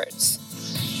networking efforts.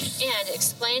 And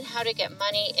explain how to get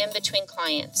money in between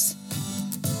clients.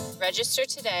 Register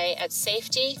today at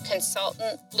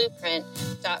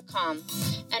safetyconsultantblueprint.com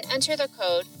and enter the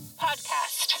code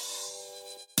PODCAST.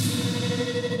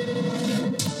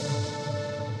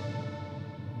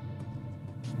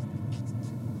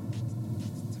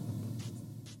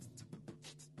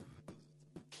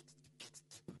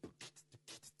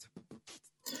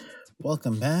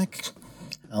 Welcome back.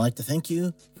 I'd like to thank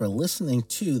you for listening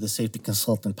to the Safety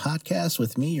Consultant Podcast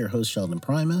with me, your host, Sheldon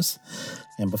Primus.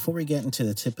 And before we get into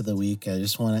the tip of the week, I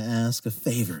just want to ask a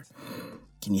favor.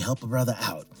 Can you help a brother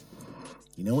out?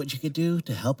 You know what you could do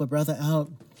to help a brother out?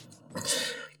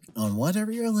 On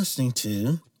whatever you're listening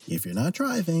to, if you're not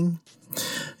driving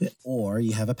or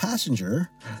you have a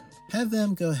passenger, have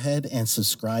them go ahead and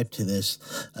subscribe to this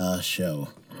show.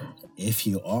 If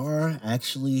you are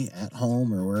actually at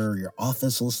home or where your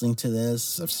office listening to this,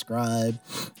 subscribe,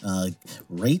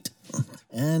 rate,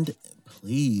 and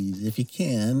please, if you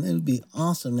can, it would be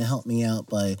awesome to help me out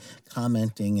by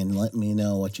commenting and let me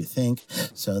know what you think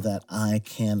so that I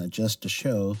can adjust the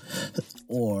show.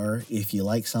 Or if you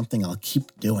like something, I'll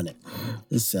keep doing it.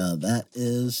 So that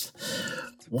is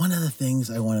one of the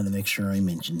things I wanted to make sure I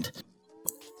mentioned.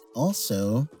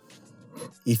 Also,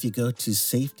 if you go to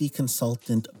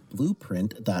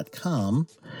safetyconsultantblueprint.com,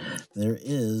 there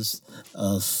is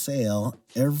a sale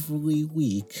every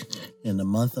week in the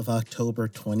month of October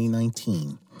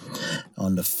 2019.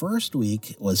 On the first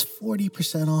week, it was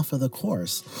 40% off of the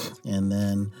course. And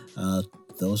then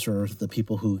those are the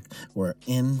people who were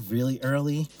in really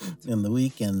early in the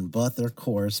week and bought their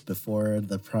course before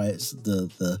the price,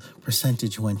 the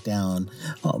percentage went down.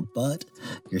 But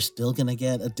you're still going to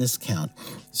get a discount.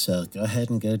 So go ahead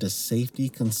and go to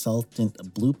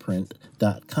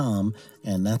safetyconsultantblueprint.com,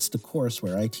 and that's the course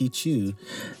where I teach you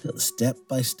step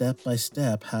by step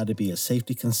how to be a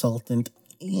safety consultant,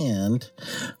 and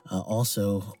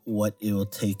also what it will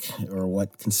take or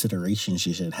what considerations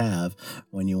you should have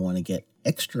when you want to get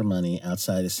extra money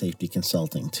outside of safety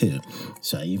consulting too.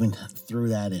 So I even threw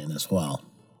that in as well.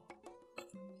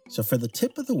 So for the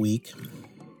tip of the week,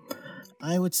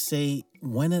 I would say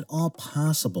when at all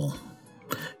possible,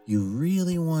 you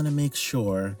really want to make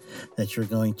sure that you're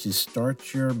going to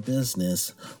start your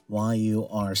business while you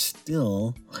are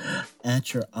still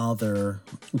at your other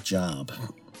job.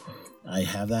 I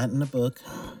have that in the book.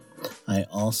 I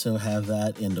also have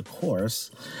that in the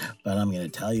course, but I'm going to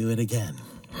tell you it again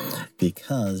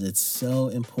because it's so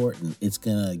important. It's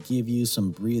going to give you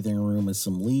some breathing room and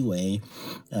some leeway.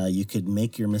 You could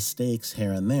make your mistakes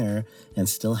here and there and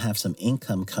still have some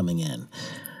income coming in.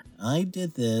 I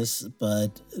did this,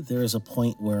 but there was a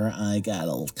point where I got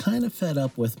kind of fed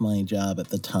up with my job at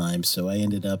the time, so I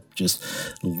ended up just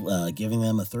giving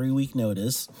them a 3-week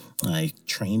notice. I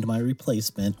trained my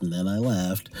replacement, and then I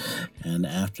left. And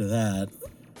after that,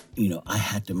 I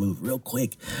had to move real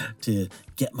quick to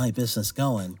get my business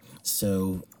going.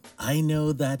 So I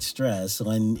know that stress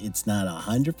when it's not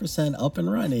 100% up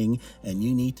and running and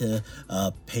you need to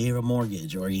pay a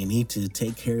mortgage, or you need to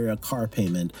take care of a car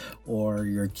payment, or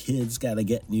your kids got to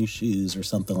get new shoes or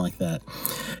something like that.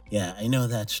 Yeah, I know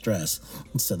that stress.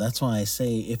 So that's why I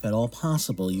say, if at all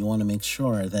possible, you want to make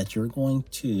sure that you're going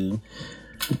to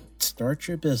start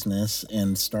your business,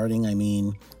 and starting, I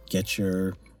mean, get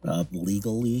your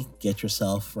legally get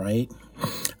yourself right.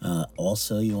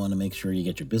 Also, you want to make sure you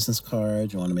get your business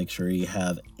cards. You want to make sure you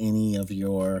have any of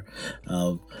your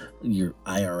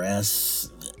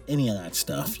IRS, any of that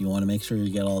stuff. You want to make sure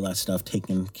you get all that stuff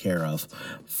taken care of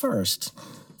first,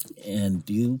 and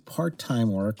do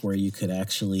part-time work where you could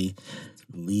actually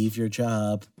leave your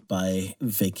job by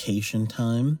vacation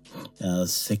time,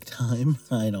 sick time.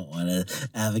 I don't want to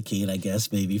advocate, I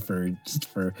guess, maybe for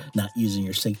not using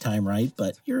your sick time right,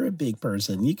 but you're a big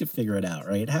person. You can figure it out,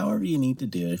 right? However you need to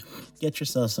do it. Get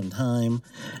yourself some time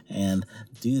and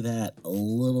do that a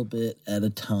little bit at a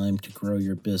time to grow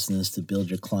your business, to build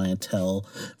your clientele.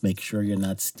 Make sure you're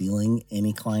not stealing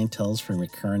any clienteles from your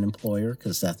current employer,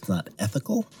 because that's not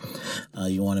ethical.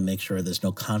 You want to make sure there's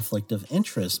no conflict of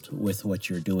interest with what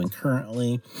you're doing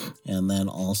currently, and then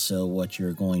also what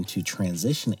you're going to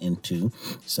transition into.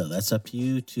 So that's up to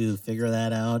you to figure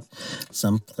that out.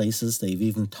 Some places, they've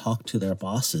even talked to their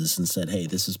bosses and said, hey,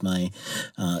 this is my,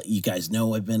 you guys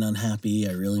know I've been unhappy.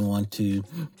 I really want to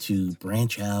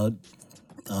branch out.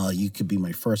 You could be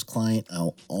my first client.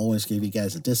 I'll always give you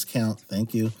guys a discount.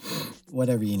 Thank you.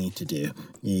 Whatever you need to do.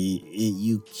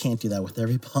 You can't do that with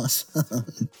every boss,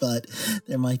 but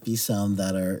there might be some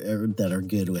that are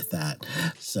good with that.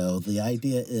 So the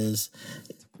idea is,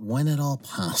 when at all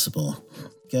possible,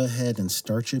 go ahead and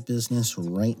start your business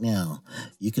right now.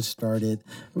 You could start it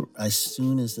as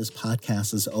soon as this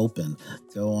podcast is open.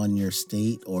 Go on your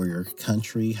state or your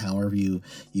country, however you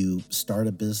start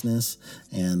a business,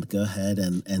 and go ahead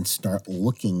and start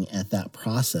looking at that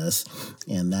process.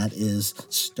 And that is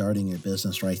starting your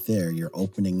business right there. You're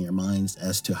opening your minds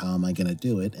as to how am I going to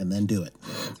do it, and then do it.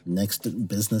 Next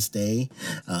business day,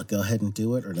 go ahead and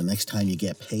do it. Or the next time you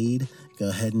get paid, go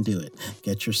ahead and do it.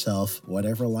 Get yourself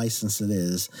whatever license it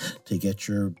is to get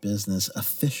your business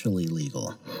officially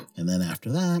legal. And then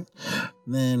after that,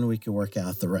 then we can work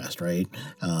out the rest, right?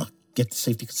 Get the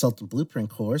Safety Consultant Blueprint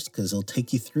course, because it'll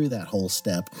take you through that whole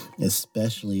step,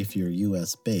 especially if you're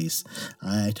U.S. based.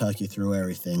 I talk you through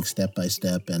everything step by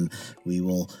step, and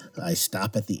I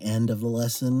stop at the end of the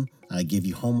lesson. I give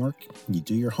you homework. You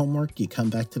do your homework. You come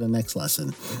back to the next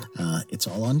lesson. It's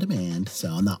all on demand, so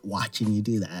I'm not watching you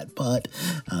do that, but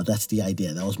that's the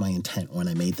idea. That was my intent when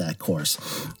I made that course.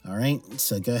 All right,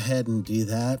 so go ahead and do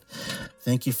that.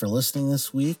 Thank you for listening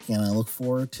this week, and I look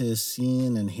forward to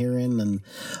seeing and hearing and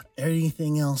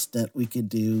anything else that we could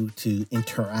do to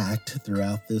interact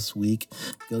throughout this week.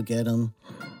 Go get them,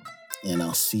 and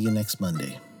I'll see you next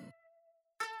Monday.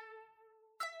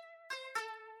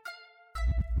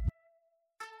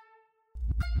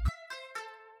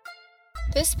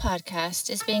 This podcast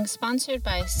is being sponsored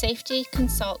by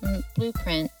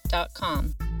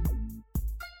safetyconsultantblueprint.com.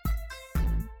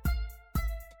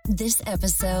 This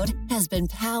episode has been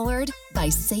powered by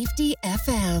Safety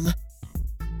FM.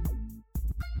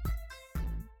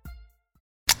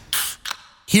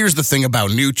 Here's the thing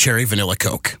about new Cherry Vanilla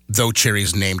Coke. Though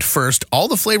cherry's named first, all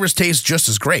the flavors taste just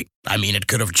as great. I mean, it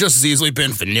could have just as easily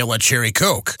been Vanilla Cherry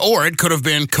Coke, or it could have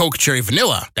been Coke Cherry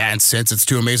Vanilla. And since it's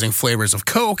two amazing flavors of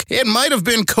Coke, it might have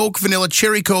been Coke Vanilla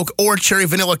Cherry Coke or Cherry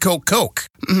Vanilla Coke Coke.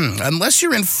 Unless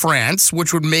you're in France,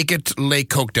 which would make it Le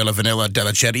Coke de la Vanilla de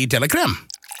la Cherry de la Crème.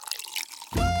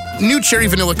 New Cherry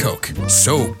Vanilla Coke,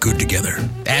 so good together.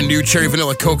 And new Cherry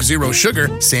Vanilla Coke Zero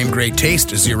Sugar, same great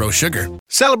taste, zero sugar.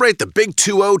 Celebrate the big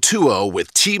 2020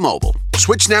 with T-Mobile.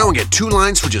 Switch now and get 2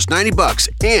 lines for just $90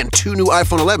 and 2 new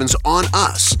iPhone 11s on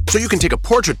us. So you can take a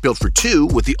portrait built for 2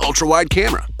 with the ultra-wide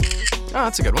camera. Oh,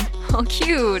 that's a good one. Oh,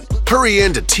 cute. Hurry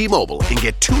in to T-Mobile and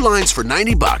get 2 lines for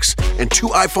 $90 and 2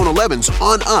 iPhone 11s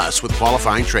on us with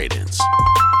qualifying trade-ins.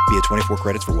 Via 24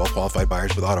 credits for well-qualified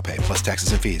buyers with autopay, plus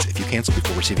taxes and fees. If you cancel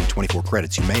before receiving 24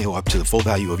 credits, you may owe up to the full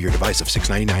value of your device of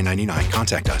 $699.99.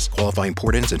 Contact us. Qualifying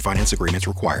port-ins and finance agreements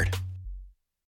required.